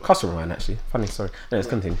don't know. Customer line, actually. Funny story. No, let's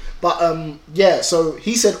continue. yeah. So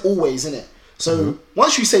he said always, innit? So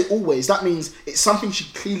once you say always, that means it's something she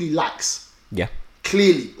clearly lacks. Yeah.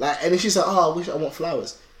 Clearly, like, and if she's like, "Oh, I want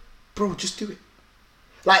flowers," bro, just do it.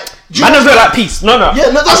 Like, Man doesn't like peace. No.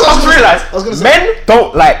 Yeah, no, that's what I was gonna say. Men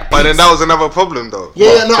don't like peace. But then that was another problem, though.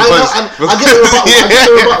 Yeah, no, I get the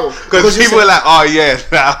rebuttal. Because people were like, "Oh yeah,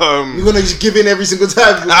 you're gonna just give in every single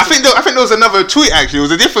time." I think there was another tweet actually. It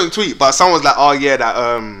was a different tweet, but someone was like, "Oh yeah,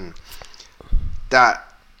 that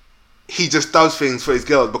he just does things for his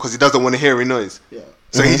girls because he doesn't want to hear any noise. Yeah.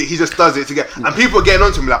 So he just does it to get." And people are getting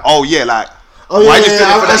on to him like, "Oh yeah, like." Oh, yeah, why you still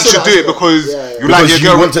for that? You should do it because you like your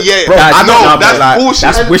girl. Want to, yeah, bro, I know that's like,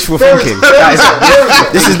 bullshit. That's wishful thinking.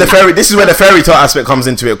 This is where the fairy tale aspect comes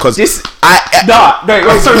into it. Because Sorry.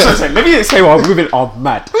 Let me explain what women are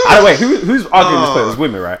mad. Either way, who's arguing this point? It was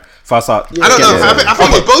women, right? I don't know. I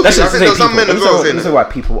think it's both. I think there's some men as well. This is why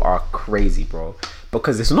people are crazy, bro.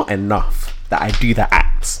 Because it's not enough that I do the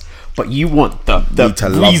acts, but you want the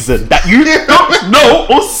reason that you don't know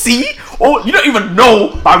or see, or you don't even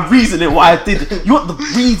know by reasoning why I did it. You want the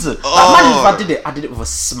reason. Like, imagine if I did it with a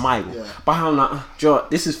smile. Yeah. But I'm like, Joe,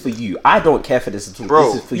 this is for you. I don't care for this at all.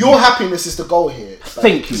 Bro, this is for your happiness is the goal here.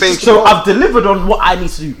 Thank you. So I've delivered on what I need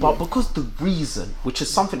to do, but because the reason, which is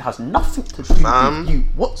something that has nothing to do with you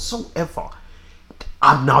whatsoever,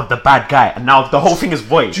 I'm now the bad guy, and now the whole thing is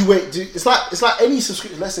void. It's like any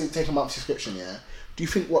subscription. Let's say take a monthly subscription. Yeah. Do you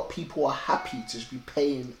think what people are happy to be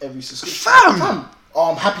paying every subscription? Fam. Oh,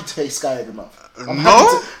 I'm happy to pay Sky every month.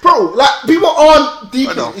 Bro, like, people aren't deep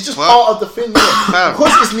in it. It's just part of the thing.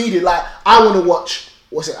 Because it's needed. Like, I want to watch,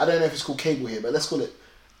 I don't know if it's called cable here, but let's call it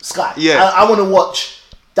Sky. Yeah. I want to watch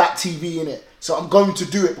that TV in it. So I'm going to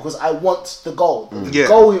do it because I want the goal. The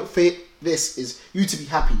goal for this is you to be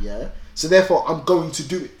happy, yeah? So therefore, I'm going to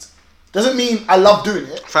do it. Doesn't mean I love doing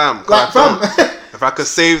it. Fam. If I could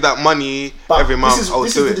save that money every month, I would do it.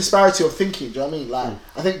 This is the disparity of thinking, do you know what I mean? Like,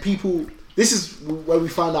 I think people... This is where we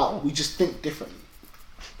find out we just think differently.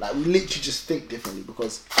 Like, we literally just think differently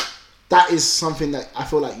because that is something that I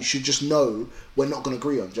feel like you should just know we're not going to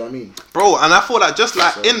agree on. Do you know what I mean? Bro, and I feel like just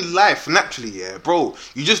like in life, naturally, bro,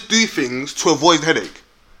 you just do things to avoid headache.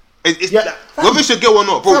 Whether it's your girl or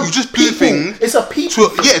not, bro, you just do things. It's a people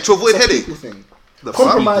thing. To avoid headache. Thing.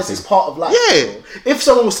 Compromise is part of life. Yeah. Bro. If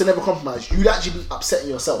someone was to never compromise, you'd actually be upsetting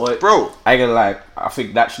yourself. Well, bro, I ain't gonna lie. I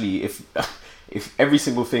think naturally, if every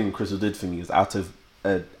single thing Crystal did for me was out of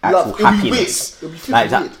actual happiness, it'd be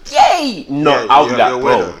like weird. that, yay! No, I would be like,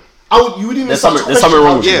 bro. You wouldn't even. There's something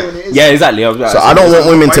wrong with you. Yeah, exactly. So I don't want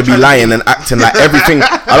women to be lying and acting like everything.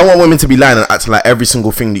 I don't want women to be lying and acting like every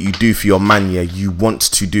single thing that you do for your man, you want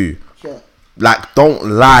to do. Yeah. Like, don't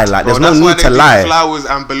lie. Like, there's no need to lie. Flowers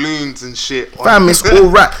and balloons and shit. Fam, it's all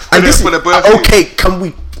right. And this is okay. Can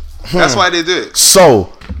we? That's why they do it.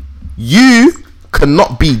 So you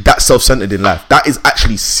cannot be that self-centered in life. That is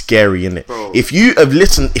actually scary, innit? Bro. If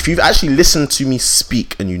you've actually listened to me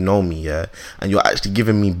speak and you know me, yeah, and you're actually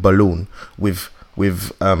giving me balloon with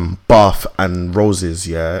bath and roses,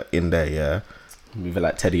 yeah, in there, yeah. Moving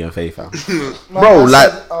like Teddy and Faith, bro.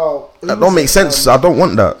 Like, that don't make sense. I don't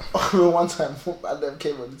want that. One time, my dad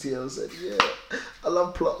came on the TV and said, "Yeah, I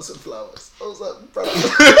love plants and flowers." I was like, "Bro,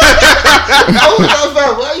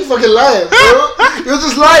 why are you fucking lying, bro? You're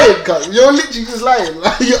just lying, cuz. You're literally just lying.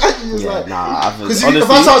 Like, you're actually just lying." Nah, because if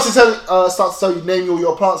I start to tell you name all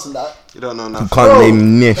your plants and that, you don't know nothing. You can't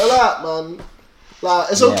name niche. Like, man.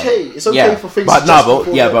 Like, it's okay. It's okay for things. But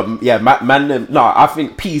man. I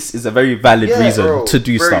think peace is a very valid reason to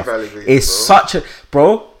do stuff. It's such a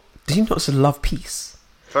do you not love peace?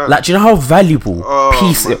 Like, do you know how valuable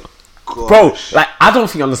peace is? Bro, like, I don't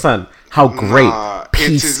think you understand how great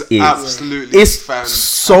peace is. Absolutely, it's fantastic.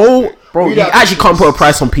 So, bro, you actually can't put a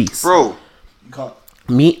price on peace, bro. You can't.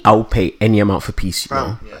 Me, I will pay any amount for peace. You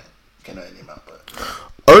know? Yeah, cannot any amount, but.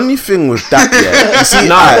 Only thing with that, yeah. You see,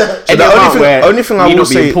 so the only thing I will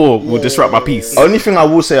say, poor will disrupt my peace. Only thing I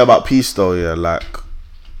will say about peace, though, yeah, like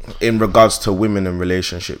in regards to women and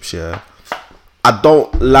relationships, yeah, I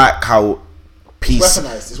don't like how peace.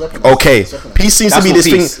 It's weaponized. Okay, peace seems to be this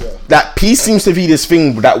thing. Yeah. That peace seems to be this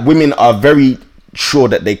thing that women are very sure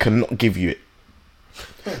that they cannot give you it.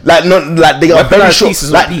 Like, not like they are very sure.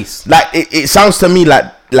 Like, peace. Like it sounds to me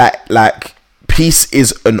like peace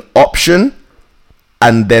is an option.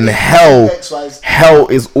 And then hell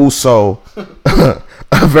is also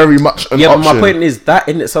very much an option. But my point is that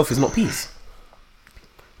in itself is not peace.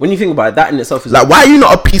 When you think about it, that in itself is like, why are you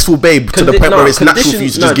not a peaceful babe to the point where it's natural for you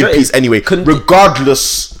to just give peace anyway,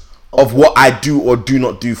 regardless of what I do or do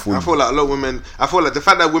not do for you? I feel like I feel like the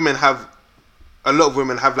fact that a lot of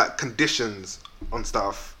women have like conditions on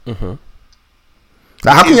stuff. Mm-hmm.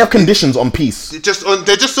 Like, how can you have conditions on peace? There's just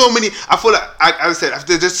so many. I feel like, as I said,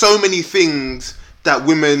 there's just so many things that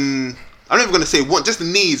women, I'm not even going to say want, just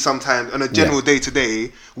need sometimes on a general day to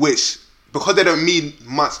day, which, because they don't mean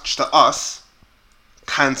much to us,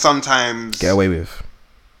 can sometimes Get away with.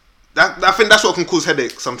 I think that's what can cause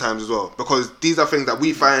headaches sometimes as well, because these are things that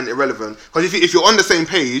we find irrelevant. Because if you're on the same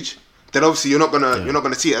page, then obviously you're not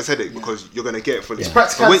gonna see it as headache because you're gonna get it fully. It's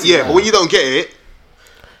practicality. But when you don't get it,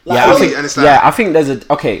 I think there's a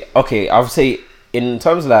okay. I would say in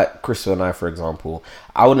terms of like Crystal and I, for example,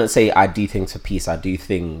 I wouldn't say I do things for peace. I do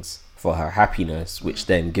things for her happiness, which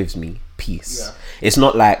then gives me peace. Yeah. It's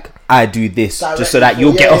not like I do this just so that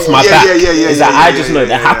you'll get off my back. It's that I just know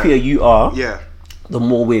the happier you are, the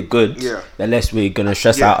more we're good, the less we're gonna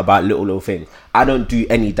stress out about little things. I don't do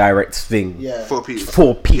any direct thing for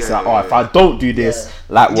peace. If I don't do this,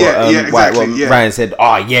 like what Ryan said,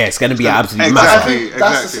 it's gonna be absolutely massive. I think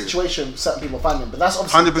that's the situation certain people find in, but that's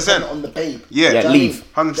obviously 100% on the babe. Leave.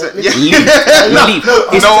 100%. Leave.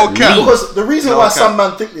 Because the reason why some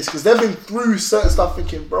men think this, because they've been through certain stuff,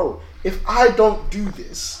 thinking, bro, if I don't do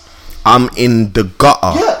this, I'm in the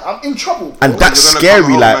gutter. Yeah, I'm in trouble, bro. And that's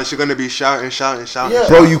scary. Like, you're gonna be shouting. Yeah.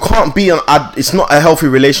 Bro, you can't be on. It's not a healthy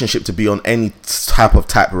relationship to be on any type of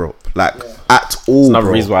tightrope, like at all. It's another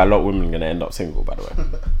reason why a lot of women are gonna end up single, by the way.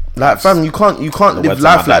 Like, fam, you can't live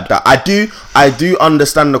life like that. I do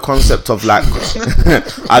understand the concept of like,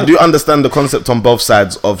 I do understand the concept on both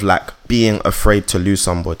sides of like being afraid to lose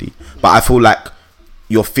somebody, but I feel like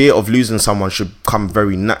your fear of losing someone should come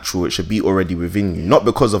very natural. It should be already within you, not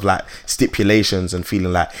because of like stipulations and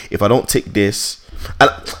feeling like if I don't tick this. And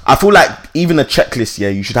I feel like even a checklist,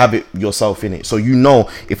 you should have it yourself in it, so you know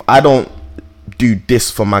if I don't do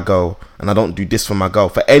this for my girl and I don't do this for my girl,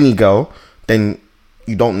 for any girl, then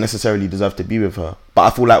you don't necessarily deserve to be with her. But I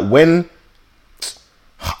feel like when,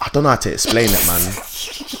 I don't know how to explain it, man,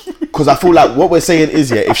 because I feel like what we're saying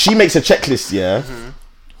is if she makes a checklist,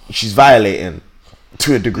 she's violating.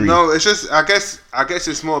 To a degree. No, it's just I guess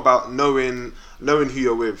it's more about knowing who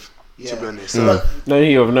you're with. To be honest,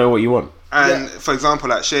 know what you want. And for example,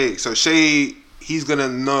 like Shay, he's gonna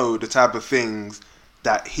know the type of things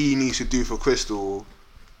that he needs to do for Crystal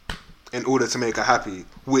in order to make her happy,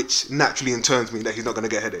 which naturally in turns mean that he's not gonna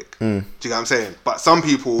get a headache. Do you get what I'm saying? But some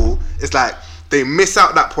people, it's like they miss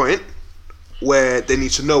out that point where they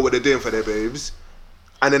need to know what they're doing for their babes.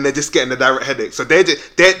 And then they're just getting the direct headache. So they're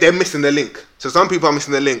missing the link. So some people are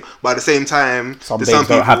missing the link, but at the same time, some babes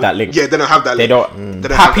don't have that link. Yeah, they don't have that link. They don't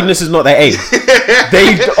happiness is not their aim.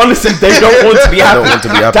 They honestly, they don't want to be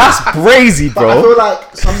happy. That's crazy, bro. But I feel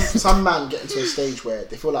like some man get into a stage where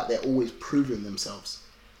they feel like they're always proving themselves.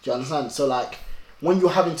 Do you understand? So like when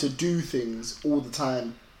you're having to do things all the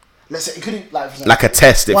time, let's say it couldn't like a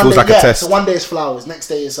test. It feels like a test. So one day it's flowers, next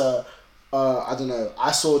day it's I don't know.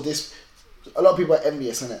 I saw this. A lot of people are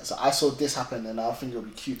envious in it, so I saw this happen, and I think it'll be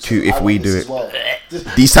cute. So if we do it, well.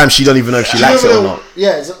 These times she don't even know if she likes it or not.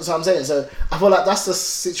 Yeah, so I'm saying. So I feel like that's the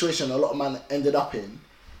situation a lot of men ended up in,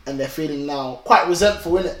 and they're feeling now quite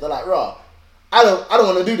resentful in it. They're like, "Rah, I don't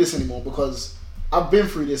want to do this anymore because I've been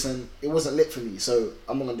through this and it wasn't lit for me, so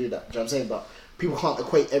I'm not gonna do that." Do you know what I'm saying? But people can't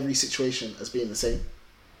equate every situation as being the same.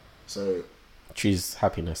 So. Choose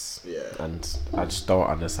happiness, and I just don't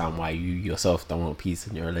understand why you yourself don't want peace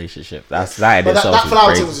in your relationship. That flower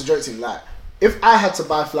thing was a joke thing. Like, if I had to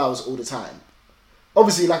buy flowers all the time,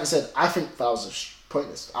 obviously, like I said, I think flowers are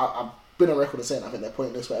pointless. I've been on record of saying I think they're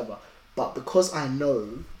pointless, whatever. But because I know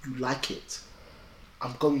you like it,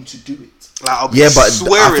 I'm going to do it. Like, I'll be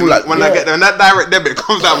swearing like, when I get there, and that direct debit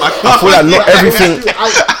comes out my car. I feel like not everything.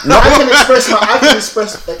 I can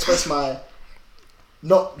express my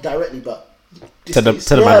not directly, but. To the man.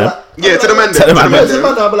 To the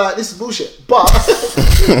man. I'll be like, this is bullshit. But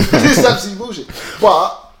this is absolutely bullshit.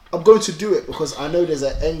 But I'm going to do it because I know there's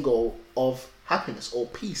an end goal of happiness or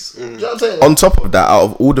peace. Do you know what I'm saying? Like, on top of that, out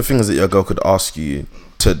of all the things that your girl could ask you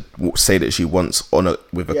to say that she wants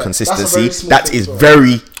with a consistency, that is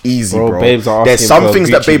very easy, bro. There's some things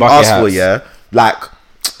that babe asks for, like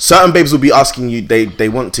certain babes will be asking you, they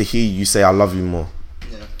want to hear you say I love you more.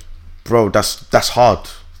 Yeah. Bro, that's hard.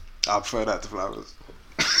 I prefer that to flowers.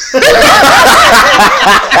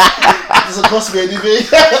 Doesn't cost me anything.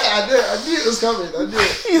 I knew it was coming. I knew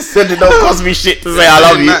it. You said it don't cost me shit to say I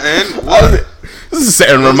love you. This is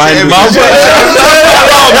setting reminder.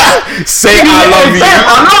 Say I love you.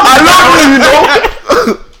 I love you,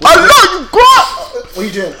 though. I love you, God. What are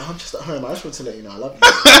you doing? I'm just at home. I just want to let you know I love you.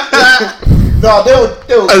 No, they would.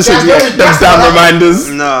 Them damn reminders.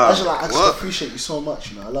 No. I just appreciate you so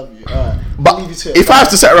much. I love you. Alright. But if I have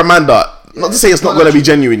to set a reminder, Not to say it's not gonna be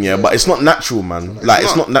genuine, but it's not natural, man. Like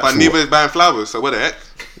it's not natural. But neither is buying flowers. So what the heck?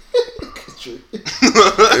 True.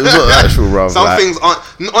 It was not natural, bro. Some things aren't.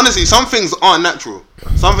 Honestly, some things aren't natural.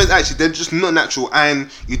 Some things actually they're just not natural, and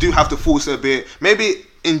you do have to force it a bit. Maybe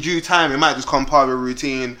in due time it might just come part of a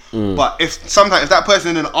routine. But if that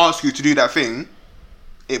person didn't ask you to do that thing,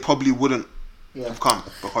 it probably wouldn't have come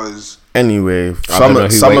because. Anyway, some of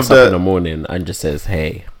the in the morning and just says,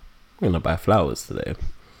 "Hey, I'm gonna buy flowers today."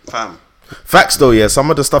 Fam. Facts though, yeah. Some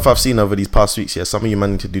of the stuff I've seen over these past weeks, yeah. Some of you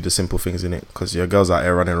man need to do the simple things in it, because your girls out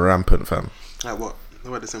here running rampant, fam. Like what?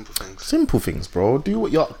 What are the simple things? Simple things, bro. Do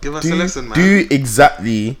what you're. Give us a lesson, man. Do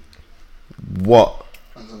exactly what.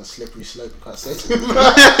 I'm on a slippery slope. You can't say. do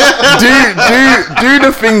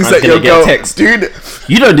the things that your girl.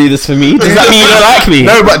 You don't do this for me. Does that mean you don't like me?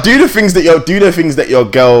 No, but do the things that your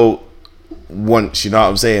girl wants. You know what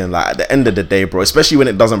I'm saying? Like at the end of the day, bro. Especially when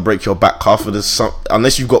it doesn't break your back half of the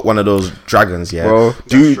unless you've got one of those dragons, yeah. Bro,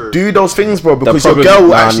 do those things, bro. Because your girl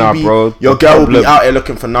will your girl will be out here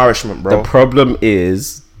looking for nourishment, bro. The problem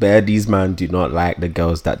is, these men do not like the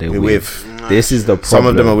girls that they're with. This is the problem. Some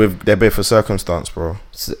of them are they're with for circumstance, bro.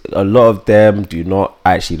 A lot of them do not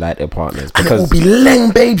actually like their partners because and it will be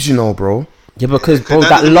leng babes, you know, bro. Yeah, because bro,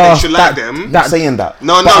 that saying that.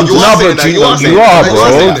 No, you are saying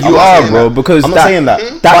that. You are, bro. Because I'm not saying that.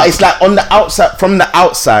 But it's like on the outside, from the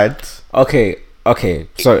outside. Okay.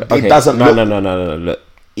 So it doesn't. No. Look,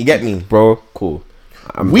 you get me, bro. Cool.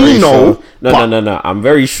 We know. No. I'm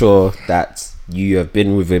very sure that you have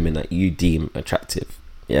been with women that you deem attractive.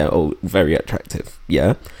 Yeah, or very attractive.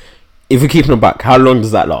 Yeah. If we keep them back, how long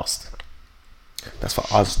does that last? That's for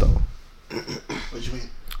us, though. What do you mean?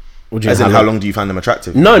 As in, how long do you find them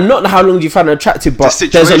attractive? No, not how long do you find them attractive, but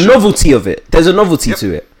there's a novelty of it. There's a novelty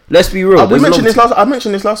to it. Let's be real. I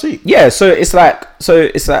mentioned this last week. Yeah, so it's like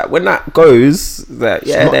when that goes, that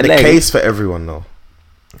it's not the case for everyone, though.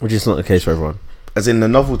 Which is not the case for everyone. As in the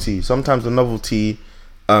novelty. Sometimes the novelty.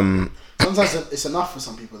 Sometimes it's enough for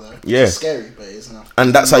some people, though. Yeah, it's scary, but it's enough.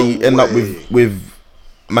 And that's how you end up with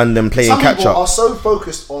man them playing catch up. Some people are so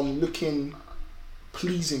focused on looking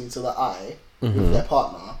pleasing to the eye with their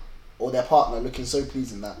partner, or their partner looking so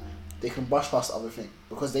pleasing that they can brush past the other thing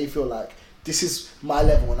because they feel like this is my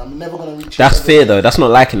level and I'm never going to reach. That's fear, though. That's not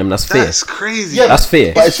liking them. That's fear. That's crazy. Yeah, that's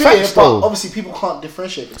fear. It's fear, but obviously people can't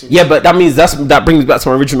differentiate between. Yeah, but that means that brings back to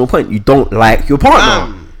my original point. You don't like your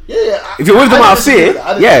partner. Yeah. If you're with them out of fear,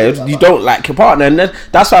 you don't like your partner, and then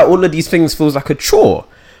that's why all of these things feels like a chore.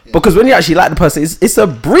 Yeah. Because when you actually like the person, it's a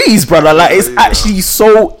breeze, brother. Like it's actually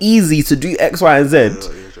so easy to do X, Y, and Z.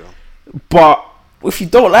 But if you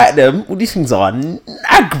don't like them, all these things are nag,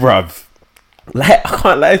 bruv. Like I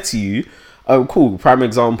can't lie to you. Cool. Prime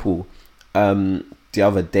example. The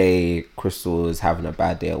other day, Crystal was having a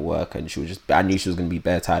bad day at work, and I knew she was gonna be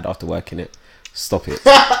bare tired after working it. Stop it.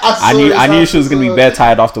 I knew she was going to be bare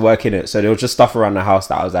tired after working it. So there was just stuff around the house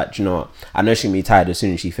that I was like, do you know what? I know she's going to be tired as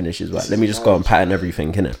soon as she finishes work. Let me just go and pattern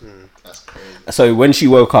everything, innit? That's crazy. So when she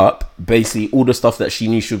woke up, basically all the stuff that she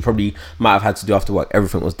knew she might have had to do after work,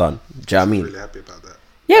 everything was done. Do you know what I mean? Really happy about that.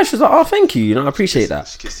 Yeah, she was like, oh, thank you. You know, I appreciate that.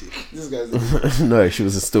 This guy's no, she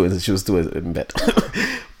was still in bed.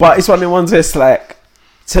 But it's one of the ones where it's like,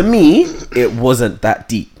 to me, it wasn't that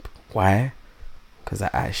deep. Why? Because I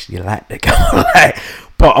actually like the guy.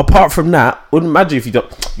 But apart from that, wouldn't imagine if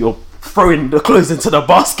you're throwing the clothes into the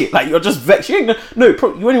basket, like you're just vexed. You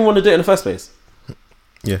wouldn't even want to do it in the first place.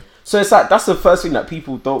 Yeah. So it's like that's the first thing that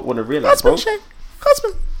people don't want to realize. Husband.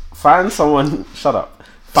 Find someone. Shut up.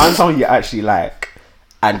 Find someone you actually like,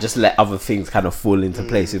 and just let other things kind of fall into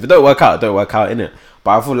place. If it don't work out, innit?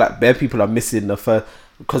 But I feel like bare people are missing the first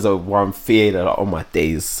because of one fear that on my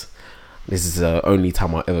days. This is the only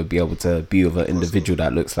time I'll ever be able to be with an individual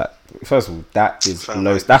that looks like. First of all, that is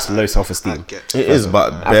low. That's low self-esteem. It is,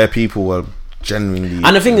 but bare people were genuinely.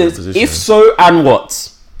 And the thing is, if so and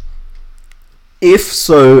what? If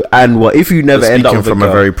so and what? If you never end up with from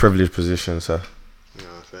a very privileged position, sir. Yeah,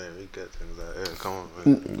 we get things like that. Come on,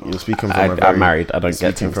 man. You're speaking from I'm married. I don't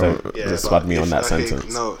get things. Don't spud me on that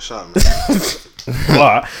sentence. No, shut up, man.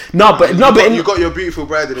 What? But you got your beautiful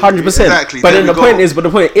bride. 100%. Exactly. But then the point is,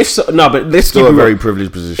 if so, no, but let's still a very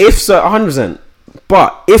privileged position. If so, 100%.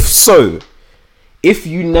 But if so, if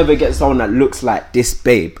you never get someone that looks like this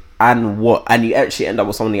babe, and you actually end up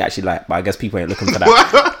with someone you actually like, but I guess people ain't looking for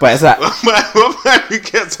that. But it's like, what man you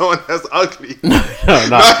get someone that's ugly? No, do you know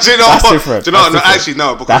that's what? different. Do you know? No, actually,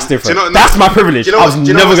 no. Because, that's different. Do you know, that's my privilege. Do you know, I was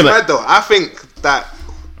never gonna. Mad, though? I think that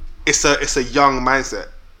it's a young mindset.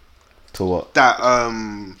 To what? That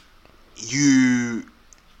you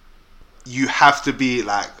have to be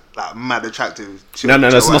like like mad attractive. No,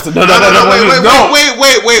 that's not. Wait.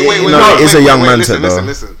 No, it is a young man. Listen.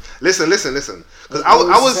 Because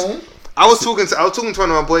I was talking to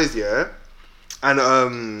one of my boys, yeah,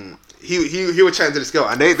 and he was chatting to this girl,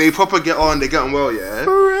 and they proper get on, they get on well, yeah.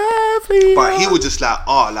 But he was just like,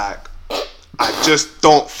 I just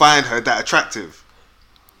don't find her that attractive.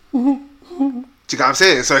 Do you get what I'm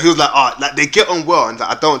saying? So he was like, like they get on well, and like,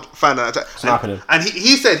 I don't find her attractive. And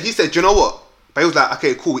he said, do you know what? But he was like,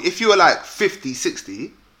 okay, cool. If you were like 50,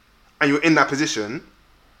 60, and you're in that position,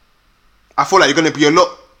 I feel like you're gonna be a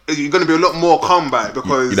lot more calm by it,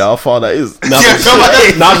 because you know how far that is. But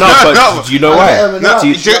do you know why?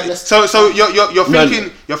 So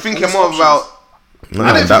you're thinking more about. I don't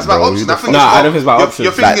think it's about options. I don't think it's about options.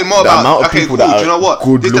 You're thinking more about, okay, cool, do you know what?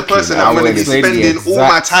 This is the person I'm going to be spending all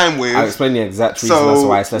my time with. I'll explain the exact reason that's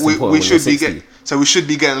why it's less important. We should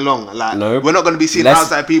be getting along. Like, no, we're not going to be seeing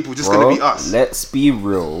outside people, just going to be us. Let's be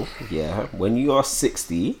real, yeah. When you are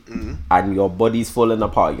 60 and your body's falling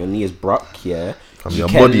apart, your knee is broke, yeah. Your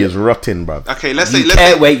body is rotting, bro. Okay,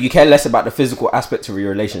 you care less about the physical aspect of your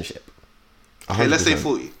relationship. Okay, let's say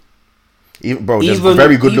 40. There's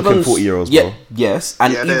very good looking 40-year-olds, bro. Yes,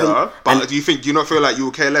 they are. But do you not feel like you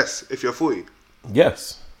will care less if you're 40?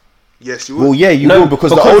 Yes. Yes, you will. Well, yeah, you will, because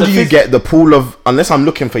the older you get, the pool of, unless I'm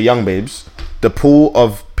looking for young babes, the pool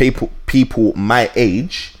of people my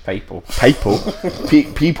age, people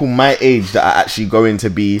my age that are actually going to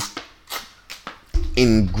be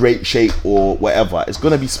in great shape or whatever, it's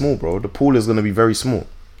gonna be small, bro. The pool is gonna be very small,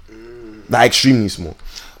 like extremely small.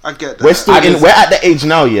 I get that. We're at the age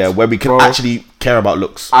now, yeah, where we can actually care about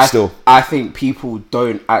looks. I think people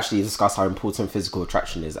don't actually discuss how important physical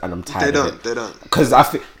attraction is, and I'm tired of it. They don't. Because I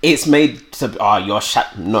think it's made to you're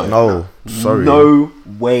No, sorry. No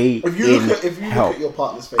way. If you look at your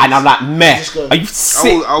partner's face, and I'm like, meh, are you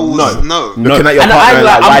sick? No. Looking at your partner,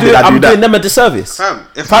 why did I do that? I'm doing them a disservice. Fam,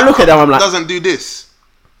 if I look at them, I'm like, doesn't do this.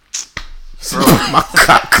 My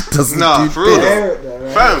cock doesn't do for real,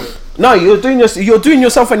 fam. No, you're doing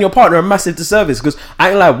yourself and your partner a massive disservice, because I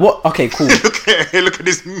ain't like, what? Okay, cool. look at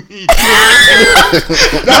this meat. Do you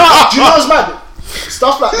know what's mad?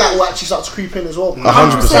 Stuff like that will actually start to creep in as well.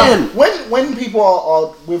 100%. When people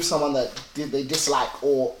are with someone that they dislike,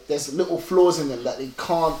 or there's little flaws in them that they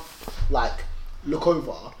can't like look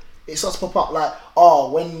over, it starts to pop up. Like,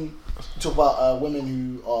 when you talk about women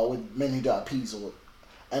who are with men who don't have peas,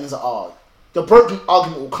 and it's like, the broken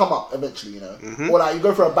argument will come up eventually, you know. Or like you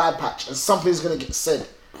go for a bad patch and something's gonna get said. Do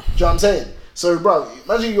you know what I'm saying? So, bro,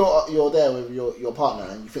 imagine you're there with your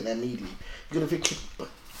partner and you think they're needy. You're gonna think, but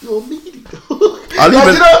you're needy.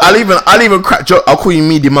 I'll even crack joke. I'll call you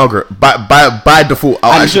Meaty Margaret by default.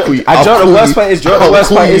 I'll actually call you. The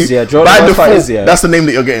worst part is, that's the name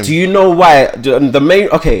that you're getting. Do you know why?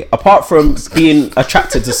 Apart from being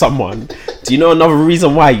attracted to someone, do you know another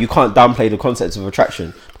reason why you can't downplay the concept of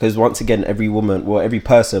attraction? Because once again, every woman, every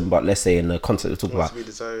person, but let's say in the concept we're talking about,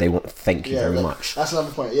 they want. Thank you very much. That's another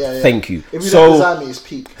point. Yeah. Thank you. If you don't design me, it's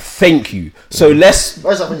peak. Thank you. So First,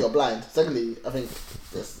 I think you're blind. Secondly, I think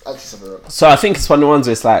there's actually something wrong. So I think it's one of the ones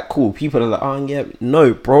where it's like, cool. People are like,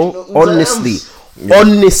 no, bro.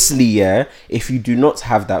 Honestly, yeah. If you do not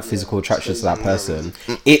have that physical attraction to that person,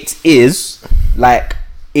 it is like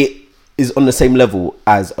is on the same level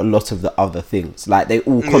as a lot of the other things. Like, they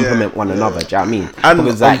all complement one another. Do you know what I mean? And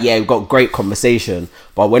because we've got great conversation,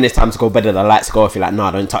 but when it's time to go better, the lights go off. You're like,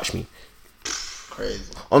 nah, don't touch me. Crazy.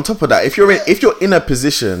 On top of that, if you're in a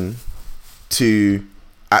position to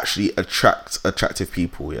actually attract attractive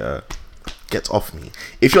people, get off me.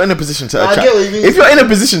 If you're in a position to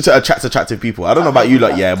attract attractive people, I don't know about you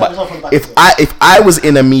lot, but if I was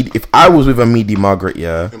with a meaty Margaret,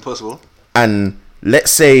 impossible. And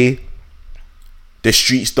let's say the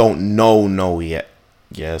streets don't know yet,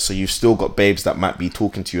 so you've still got babes that might be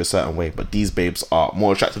talking to you a certain way, but these babes are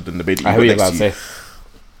more attractive than the babe that you got next to you.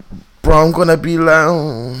 Bro, I'm gonna be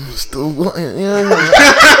like, still got it,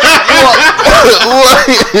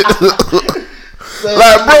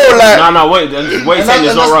 like, bro, like, no, what you're saying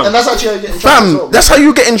is not wrong. And that's actually how you get in trouble. Fam, that's how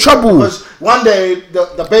you get in trouble. Because one day,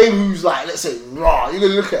 the babe who's like, let's say, raw, you're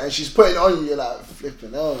gonna look at her and she's putting it on you, you're like,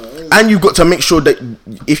 flipping. And you've got to make sure that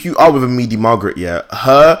if you are with a meaty Margaret,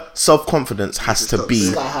 her self-confidence has to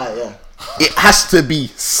be sky high, It has to be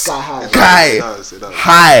sky high.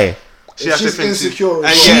 High. She has to she's think insecure.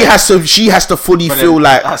 and She has to fully But feel then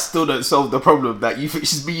like. that still don't solve the problem that you think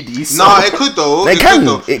she's meaty. So. No, it could though. It can.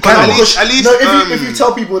 It But can. At least. No, if you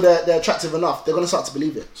tell people they're attractive enough, they're gonna start to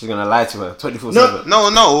believe it. She's gonna lie to her 24/7.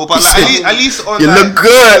 No, but like, at least on You like, look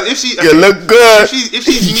good. You look good. If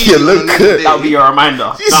she's You mean, look good. That'll be your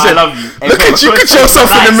reminder. No, I love you. Hey, Look bro, at you. Look at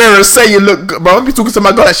yourself in the mirror and say you look good, bro. I'll be talking to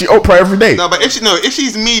my girl like she Oprah every day. No, but if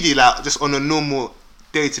she's meaty, like just on a normal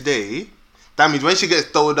day to day, that means when she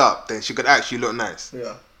gets dolled up, then she could actually look nice.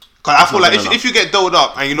 Yeah. Cause I feel like if you get dolled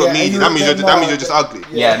up and you look Yeah, meaty, and that means you're just ugly.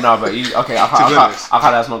 Yeah, no, but okay, I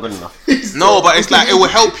can't. That's not good enough. No, but it's like it will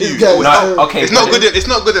help you. Okay, It's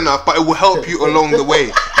not good enough, but it will help you along the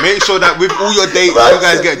way. Make sure that with all your dates, you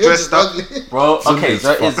guys get dressed up. Bro, okay,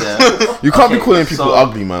 so is there? You can't be calling people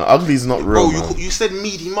ugly, man. Ugly is not real, Bro, man. you said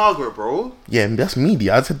meaty Margaret, bro. Yeah, that's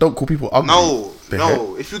meaty. I said don't call people ugly.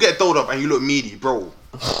 No. If you get dolled up and you look meaty, bro.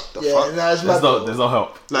 Yeah, There's no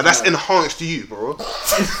help. Like that's enhanced to you, bro.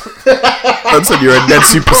 That's you're a dead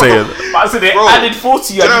Super Saiyan. But I said they Bro, added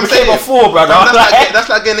 40 you know and what you I'm became a saying? 4, brother. That's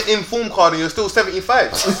like getting an informed card and you're still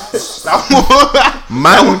 75.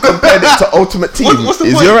 Man compared it to Ultimate Team. What's the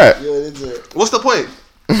Is point? you right? Yeah, it's it. What's the point?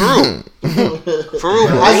 For real. For real,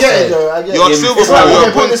 bro. I get it though. I get You're it. silver, It's bro. like, You're a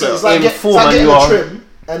okay, listen, punter. it's like Inform and getting you a are- trim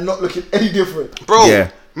and not looking any different. Bro, Yeah.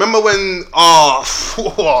 remember when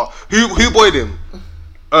who boyed him?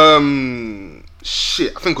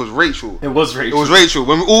 Shit, I think it was Rachel. It was Rachel. It was Rachel.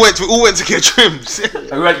 When we all went to get trims.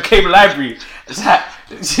 We went to Cable Library. It's like,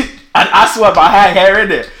 and I swear by hair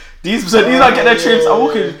in it. These are getting their trims. I'm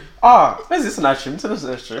walking. Where's this nice trim? Where's this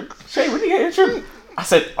nice trim? Shay, when you get your trim? I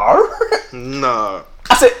said, Nah.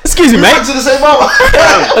 I said, excuse me, mate. Back to the same mama.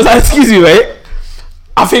 I was like, excuse me, mate.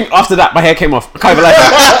 I think after that, my hair came off. I can't even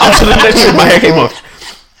lie. After the next trim, my hair came off.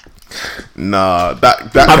 Nah, that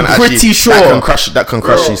I'm can pretty actually, sure. that can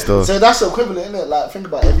crush you still. So that's equivalent, isn't it? Like, think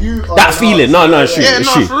about it. If you are That feeling, no, it's true. Yeah, It's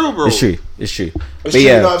no, true. for real, bro. It's true. It's But true,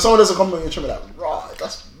 yeah. you know, if someone does a compliment on your trim, you're like, right,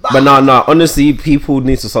 that's bad. But no, honestly, people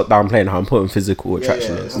need to start downplaying how important physical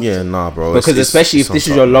attraction is. Yeah, nah, bro. Because especially if this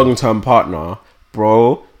is your long-term partner,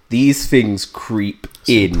 bro, these things creep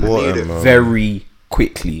in important, man. very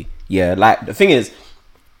quickly. Yeah, like the thing is,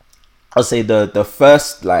 I'll say the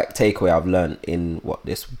first like takeaway I've learned in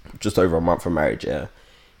this just over a month of marriage, yeah,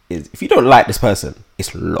 is if you don't like this person,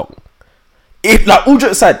 it's long. If like all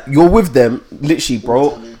jokes aside, you're with them literally,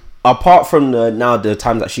 bro. Apart from the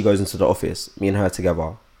times that she goes into the office, me and her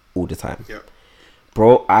together all the time. Yeah.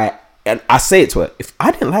 Bro, I say it to her, if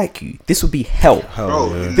I didn't like you, this would be hell.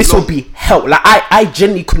 Bro, This would be hell. Like I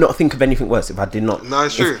genuinely could not think of anything worse if I did not. No,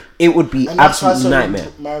 it's true. It would be And that's why absolute so many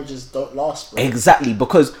nightmare. marriages don't last, bro. Exactly,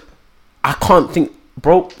 because I can't think,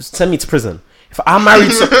 bro. Send me to prison. If I'm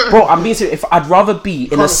married, bro, I'm being serious. If I'd rather be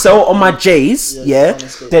in a cell on my J's,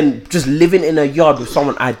 than just living in a yard with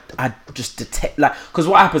someone I just detect. Like, because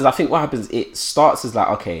what happens? It starts as like,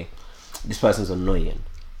 okay, this person's annoying,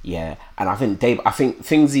 yeah. And I think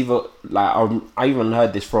things either like I even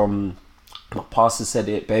heard this from my pastor said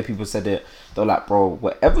it, bare people said it. They're like, bro,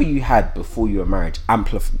 whatever you had before you were married,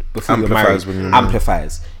 amplifies.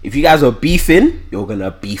 If you guys are beefing, you're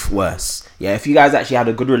gonna beef worse. Yeah, if you guys actually had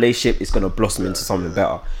a good relationship, it's gonna blossom into something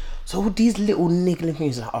better. So all these little niggling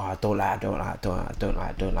things like, I don't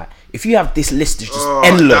like. If you have this list, it's just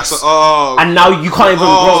endless, and now you can't even.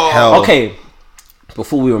 Okay,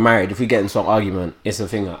 before we were married, if we get into an argument, it's a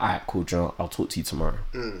thing. Alright, cool, John. I'll talk to you tomorrow.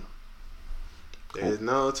 There's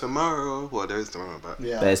no tomorrow. Well, there is tomorrow, but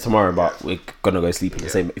There's tomorrow, but we're gonna go sleep in the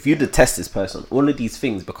same. If you detest this person, all of these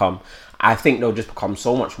things become. I think they'll just become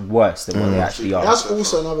so much worse than what they actually are. That's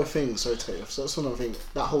also another thing. Sorry to cut you off. So that's another thing.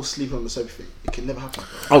 That whole sleeping on the sofa thing, it can never happen.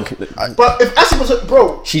 Bro. Okay, But if Ashley was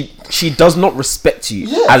bro, she does not respect you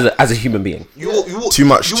as a human being. Too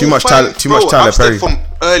much Tyler Perry. From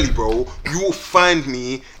early, bro. You will find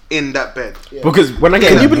me in that bed. Because when I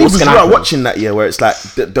get, Can you believe you like watching that where it's like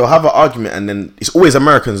they'll have an argument and then it's always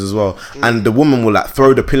Americans as well, and the woman will like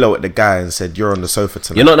throw the pillow at the guy and said, "You're on the sofa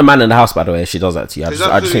tonight." You're not the man in the house, by the way. If she does that to you,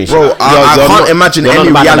 I just think, bro, I can't imagine any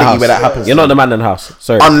reality where that happens. You're not the man in the house.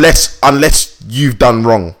 Sorry, unless you've done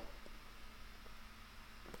wrong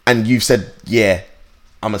and you've said, "Yeah,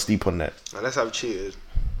 I'm asleep on that." Unless I've cheated,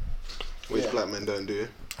 which black men don't do.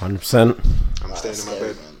 100%. I'm staying in my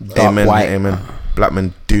bed. Amen. Black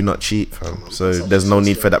men do not cheat, fam. So there's no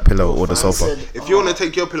need for that pillow or the sofa. If you want to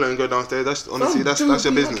take your pillow and go downstairs, that's honestly that's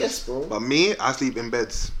your business. But me, I sleep in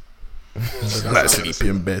beds. Like sleep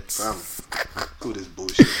in beds. All this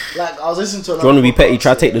bullshit. like I was listening to. Do you want to be petty?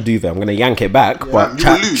 Try to take the duvet. I'm gonna yank it back, but You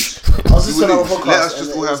will lose. I was listening to another podcast. Let us just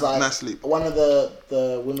and all it was have like, nice sleep. One of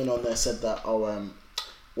the women on there said that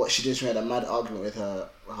what she did, she had a mad argument with her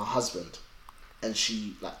husband. and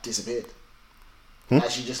she like disappeared. Like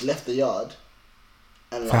she just left the yard.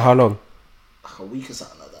 And For how long? Like a week or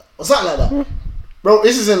something like that. Or something like that. Bro,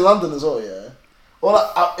 this is in London as well, yeah? Or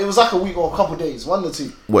like, it was like a week or a couple of days, 1 or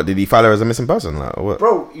 2. What, did he file her as a missing person? Like, or what?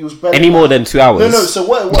 Bro, he was barely... Any more than 2 hours? No, so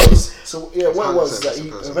what it was... is that he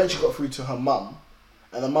eventually got through to her mum.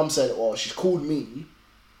 And the mum said, well, she's called me.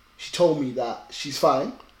 She told me that she's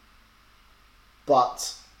fine.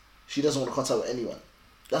 But she doesn't want to contact with anyone.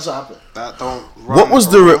 That's what happened. That don't. What was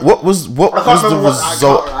the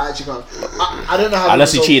result? I actually can't. I don't know how.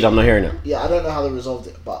 Unless he cheated, I'm not hearing it. Yeah, I don't know how they resolved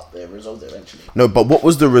it, but they resolved it eventually. No, but what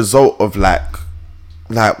was the result of like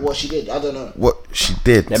what she did? I don't know. What she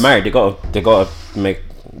did? They're married. They gotta make.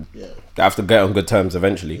 Yeah. They have to get on good terms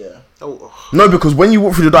eventually. Yeah. No, because when you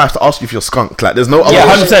walk through the door, I have to ask you if you're skunk. Like, there's no other. Yeah,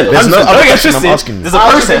 100%. There's no other question I'm twisted. asking you. There's a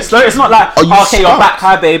process. No, it's not like Are you okay, you're skunk? back,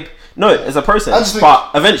 hi babe. No, it's a process.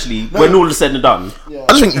 But eventually, when all is said and done, Yeah.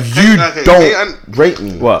 I just think you don't rate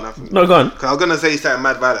me. what? No, go on. Cause I was gonna say something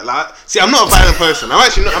mad violent. Like, see, I'm not a violent person. I'm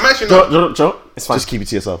actually not. Joe, it's fine. Just keep it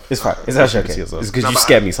to yourself. It's fine. It's actually okay. yourself. It's because No, you but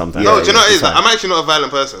scare me sometimes. No, do you know what it it's is? fine. I'm actually not a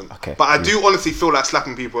violent person. Okay. But I do honestly feel like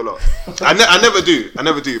slapping people a lot. I never do.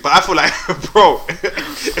 But I feel like, bro,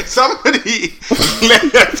 if somebody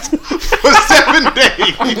left for 7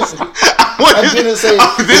 days, I didn't say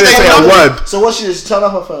a word. So what she did, she turned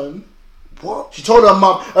off her phone. What? She told her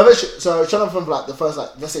mum. So she turned off her phone for like the first, like,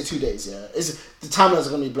 let's say 2 days. Yeah, the timelines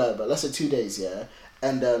are gonna be blurred, but let's say 2 days. Yeah,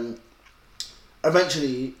 and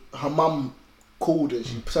eventually her mum called and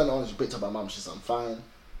she turned it on. She picked up her mum. She said, "I'm fine.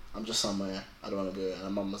 I'm just somewhere. I don't want to be." And her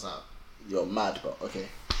mum was like, "You're mad, but okay."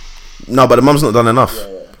 No, but the mum's not done enough.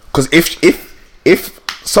 Yeah. Because if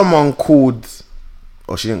someone called,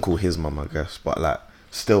 or she didn't call his mum, I guess, but like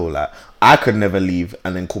still, like I could never leave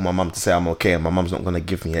and then call my mum to say I'm okay, and my mum's not gonna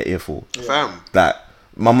give me an earful. fam. Like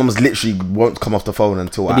my mum's literally won't come off the phone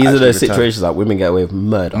until But I these are actually the return. situations that women get away with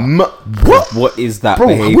murder. What? What is that Bro,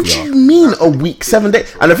 behavior? what do you mean a week, 7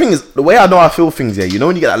 days? And the thing is, the way I know I feel things, yeah, you know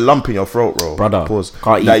when you get that lump in your throat, bro. Brother, Pause.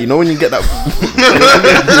 can't Like, eat. you know when you get that, when you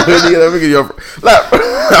get that thing in your, like,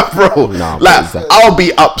 bro, Nah, what like is that? I'll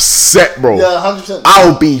be upset, bro. Yeah, 100%.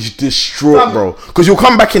 I'll be distraught, bro. Because you'll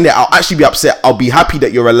come back in there, I'll actually be upset. I'll be happy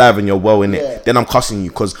that you're alive and you're well in it. Yeah. Then I'm cussing you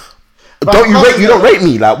because I'm you don't rate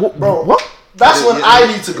me, like what, Bro, what? That's when I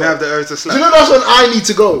need to You go. have the urge to Do slap. you know that's when I need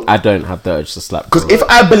to go? I don't have the urge to slap. Because if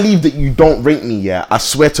I believe that you don't rate me, yeah, I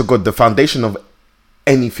swear to God, the foundation of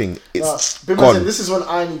anything is But gone. listen, this is when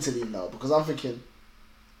I need to leave now because I'm thinking,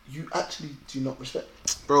 you actually do not respect.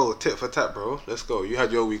 Bro, tit for tat, bro. Let's go. You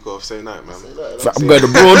had your week off, say night, man. I'm going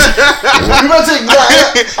abroad. You better take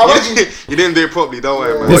that. I'm actually. You didn't do it properly, don't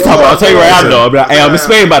worry, man. This time I'll tell you where I am though. I'll be like, hey, I'm in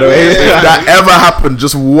Spain by the way. If that ever happened,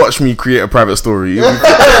 just watch me create a private story.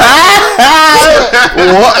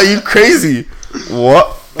 What? Are you crazy?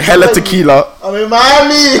 What? Hella tequila. I'm in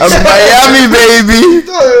Miami. I'm Miami, baby.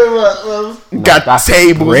 Got That's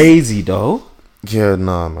tables. crazy though. Yeah,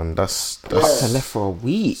 nah, man. That's I left for a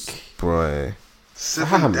week. boy.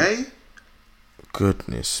 7 day?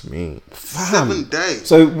 Goodness me. 7 days.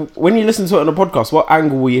 So when you listen to it on the podcast, what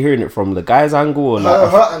angle were you hearing it from? The guy's angle or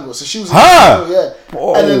like? Her angle. So she was. Her? Yeah.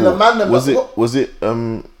 Whoa. And then the man. Them Was like, it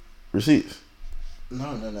receipts?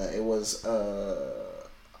 No. It was.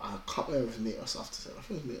 I can't remember if it was me or after 7. I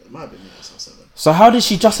think it might have been me or after 7. So how did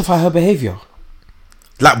she justify her behavior?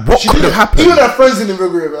 Like what could have happened? Even her friends didn't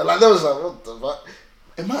agree with it. Like, they was like, what the fuck?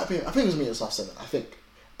 It might have been. I think it was me or after 7. I think.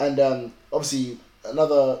 And obviously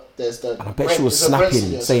another. There's the. And I bet she was there's a Brent's snapping,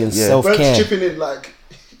 video, saying Yeah. self Brent's care. chipping in like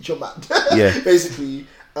you're mad. Yeah. Basically,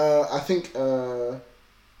 I think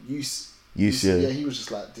Use. Yeah. He was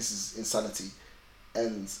just like, this is insanity,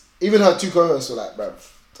 and even her 2 co-hosts were like, bro,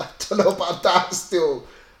 I don't know about that. Still,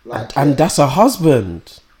 like, And that's her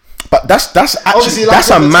husband. But that's actually obviously, like,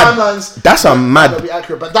 that's a the mad. timelines That's a might not mad. be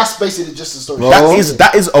accurate, but that's basically just the story. Bro,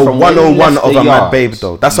 That is a From when you 101 left of the a mad yard, babe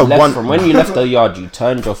though. That's you a left one. From when you left the yard, you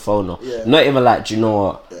turned your phone off. Yeah. Not even like, do you know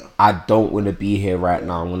what? Yeah. I don't want to be here right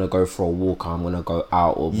now. I'm gonna go for a walk. I'm gonna go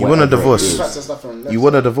out. Or You want a whatever it divorce? is. In fact, there's nothing left. You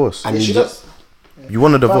want a divorce? And Yeah, you she just does. You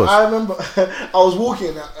want a But divorce? I remember I was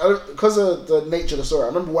walking because of the nature of the story. I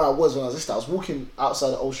remember where I was when I was listening. I was walking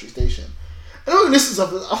outside the Old Street Station, and I listened to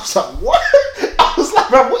something. I was like, "What?" I was like,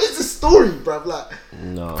 "Bro, what is this story, bro?" Like,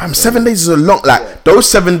 no. Fam, 7 days is a long. Like Yeah. those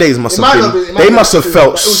 7 days must It might have not been. be- it might They be must have true,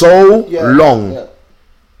 felt but it was- so yeah, long. yeah.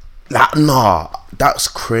 Like nah, that's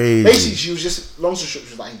crazy. Basically, she was just long story short.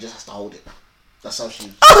 She was like, "He just has to hold it." That's how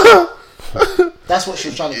she. That's what she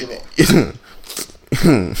was trying to give it.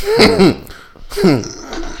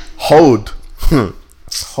 Hold.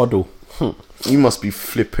 Hoddle. You must be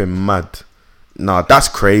flipping mad. Nah, that's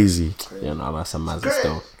crazy. Yeah, no, that's a mazza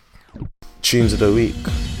still. Tunes of the week.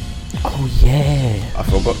 Oh yeah. I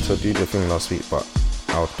forgot to do the thing last week, but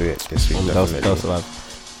I'll do it this week. Definitely.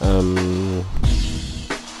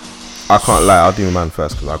 I can't lie. I'll do mine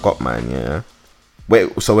first because I got mine. Yeah.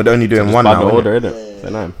 Wait. So we're only doing one now. Order, innit? Yeah.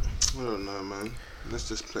 I don't know, man. Let's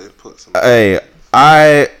just put some. Hey,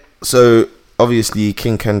 so obviously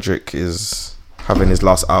King Kendrick is having his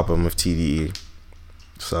last album with TDE,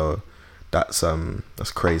 so that's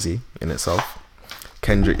crazy in itself.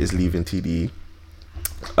 Kendrick is leaving TDE,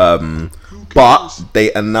 but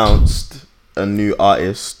they announced a new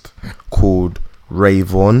artist called Ray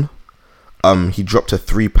Vaughn. He dropped a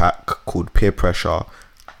 3-pack called Peer Pressure.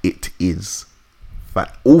 It is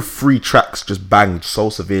all 3 tracks just banged so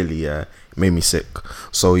severely, yeah, it made me sick.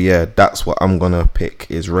 So yeah, that's what I'm gonna pick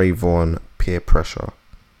is Ray Vaughn, Peer Pressure.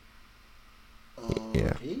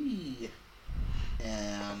 Yeah.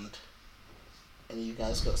 And any of you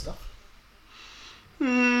guys got stuff?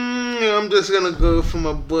 I'm just gonna go for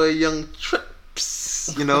my boy Young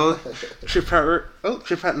Trips. You know, Trip Out Night. I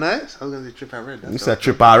was gonna say Trip Out Red. You said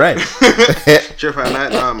Trip Out Red. Trip Out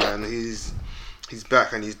Night. Nah, man, he's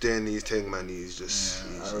back and he's doing these things, man. He's just.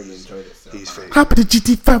 I really enjoyed it. He's fake. How about the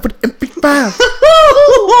GT5 with the MP5?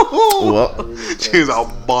 What? She was a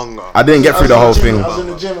banger. I didn't get through the whole thing. I was in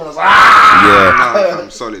the gym and I was like, Yeah. I'm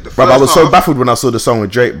solid. Bruv, I was so baffled when I saw the song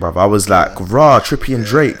with Drake, bruv. I was like, rah, Trippy and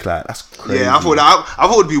Drake, like that's crazy. Yeah, I thought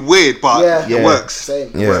it would be weird, but it works.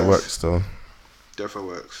 Same. Yeah, it works still.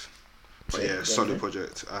 Definitely works. But yeah, solid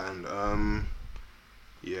project, and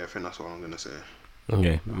yeah, I think that's what I'm gonna say.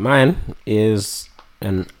 Okay, mine is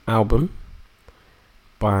an album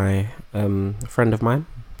by a friend of mine.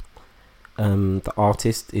 The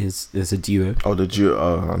artist is a duo. Oh, the duo.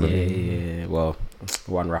 Oh, I know. Yeah. Well,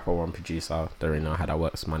 one rapper, one producer. Don't really know how that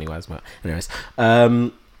works money wise, but anyways.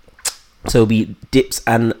 So it'll be Dips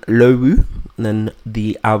and Lowu, and then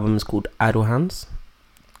the album's called Idle Hands.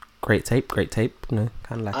 Great tape. You know,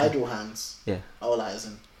 kind of like Idle Hands. Yeah. Oh, like as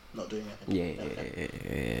in not doing anything.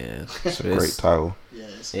 Yeah. So Great title.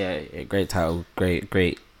 Yeah. Great title.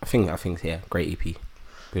 Great. I think yeah. Great EP.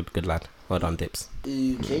 Good lad. Well done, Dips.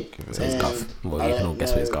 Okay. So his gov. Well, you can all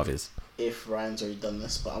guess what his gov is. If Ryan's already done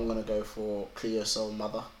this, but I'm gonna go for Cleo Soul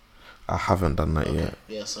Mother. I haven't done that yet.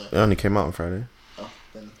 Yeah, so It only came out on Friday. oh,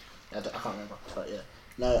 then I can't remember, but yeah.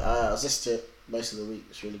 No, I was listening to it most of the week.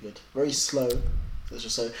 It's really good. Very slow. It's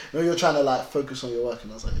just so you're trying to like focus on your work,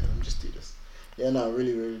 and I was like, yeah, let me just do this. Yeah, no,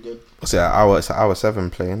 really, really good. What's it? It's an hour 7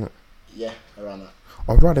 play, isn't it? Yeah, around that.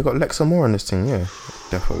 Oh right, they got Lexa Moore on this thing. Yeah,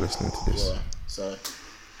 definitely listening to this. Yeah. So,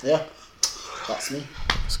 yeah, that's me.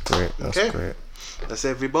 That's great. Great. That's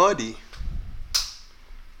everybody.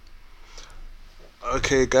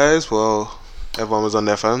 Okay, guys. Well, everyone was on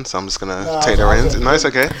their phone, so I'm just gonna take the reins. No, it's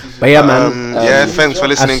okay. But yeah, man. Yeah, thanks for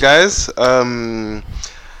listening, guys.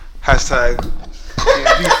 Hashtag.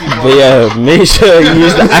 But yeah, make sure you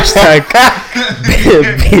use the hashtag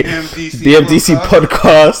BMDC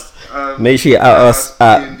podcast. Make sure you at us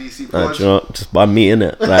at do you know what, just by me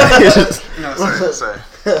innit. Like, No, sorry.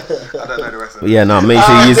 I don't know the rest of it. yeah, no. Make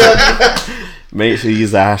sure you use it. Make sure you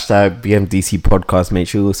use the hashtag BMDC podcast. Make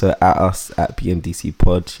sure you also at us at BMDC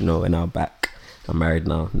pod. You know, we're now back. I'm married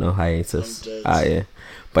now. No hiatus. Yeah.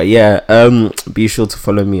 But yeah, be sure to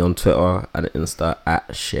follow me on Twitter and Insta at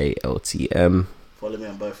ShayLTM. Follow me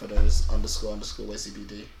on both of those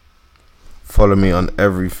 __WCBD. Follow me on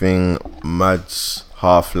everything, Mads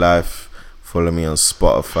Half-Life. Follow me on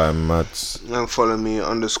Spotify, Mads. And follow me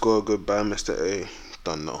 _goodbye Mr. A.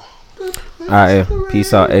 Don't know. Alright,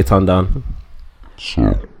 peace out, A-Town down.